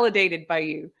invalidated by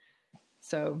you.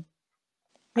 So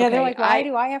yeah, okay, they're like, why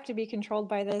do I have to be controlled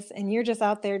by this? And you're just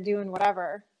out there doing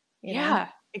whatever. You know?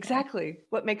 Exactly.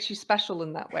 What makes you special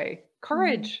in that way?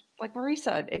 Courage, like Maree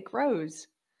said, it grows.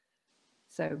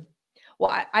 So,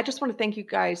 well, I just want to thank you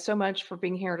guys so much for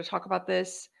being here to talk about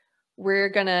this. We're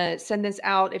going to send this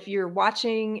out. If you're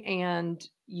watching and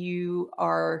you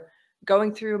are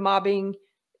going through mobbing,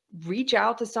 reach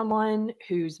out to someone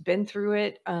who's been through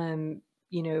it.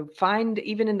 You know, find,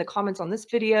 even in the comments on this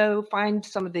video, find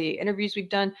some of the interviews we've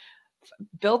done.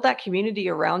 Build that community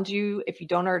around you, if you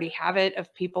don't already have it,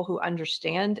 of people who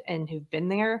understand and who've been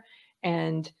there.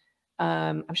 And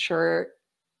I'm sure,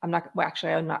 well,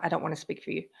 actually, I don't want to speak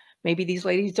for you. Maybe these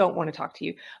ladies don't want to talk to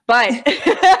you, but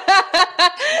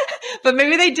but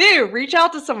maybe they do. Reach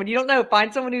out to someone. You don't know.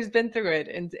 Find someone who's been through it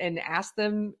and ask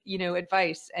them, you know,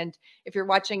 advice. And if you're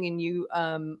watching and you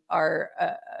are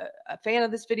a fan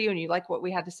of this video and you like what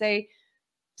we had to say,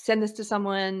 send this to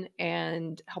someone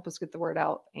and help us get the word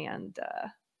out. And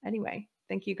anyway,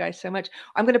 thank you guys so much.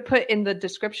 I'm going to put in the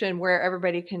description where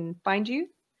everybody can find you.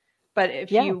 But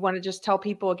if you want to just tell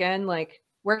people again, like,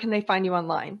 where can they find you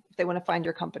online if they want to find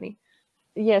your company?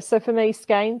 Yeah, so for me,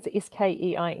 Skeinz,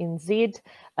 Skeinz,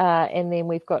 and then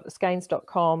we've got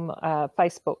Skeinz.com,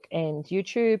 Facebook and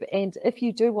YouTube. And if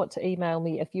you do want to email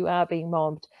me, if you are being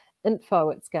mobbed,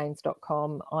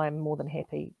 info@Skeinz.com. I'm more than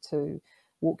happy to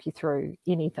walk you through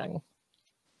anything.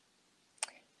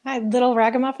 Hi, Little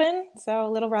Ragamuffin, so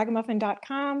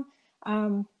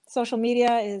littleragamuffin.com. Social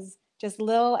media is just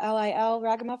Lil, L-I-L,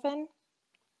 Ragamuffin.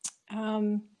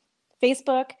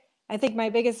 Facebook, I think my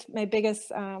biggest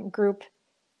group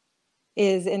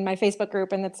is in my Facebook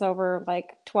group, and it's over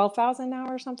like 12,000 now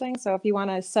or something. So if you want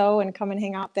to sew and come and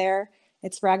hang out there,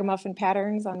 it's Ragamuffin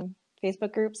Patterns on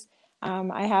Facebook groups.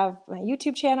 I have my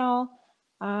YouTube channel,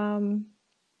 and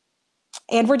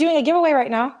we're doing a giveaway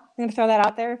right now. I'm going to throw that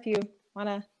out there. If you want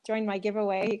to join my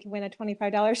giveaway, you can win a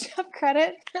 $25 shop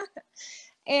credit.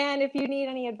 And if you need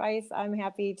any advice, I'm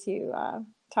happy to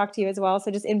talk to you as well.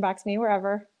 So just inbox me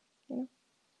wherever. You know.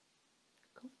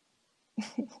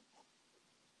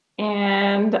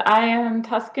 And I am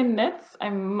Tusken Knits.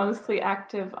 I'm mostly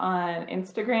active on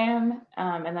Instagram,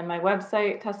 and then my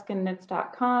website,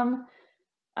 tuskennits.com.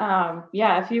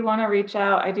 Yeah, if you want to reach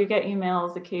out, I do get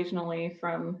emails occasionally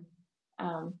from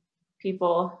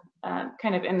people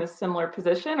kind of in this similar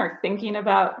position or thinking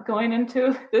about going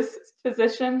into this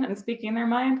position and speaking their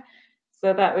mind.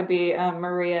 So that would be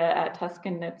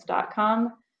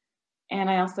Maria@tuskennits.com. And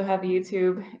I also have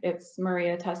YouTube. It's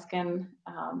Maria Tusken.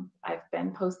 I've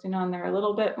been posting on there a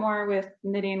little bit more with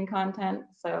knitting content.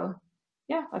 So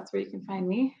yeah, that's where you can find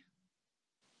me.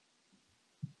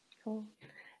 Cool.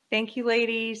 Thank you,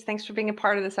 ladies. Thanks for being a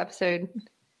part of this episode.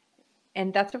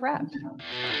 And that's a wrap.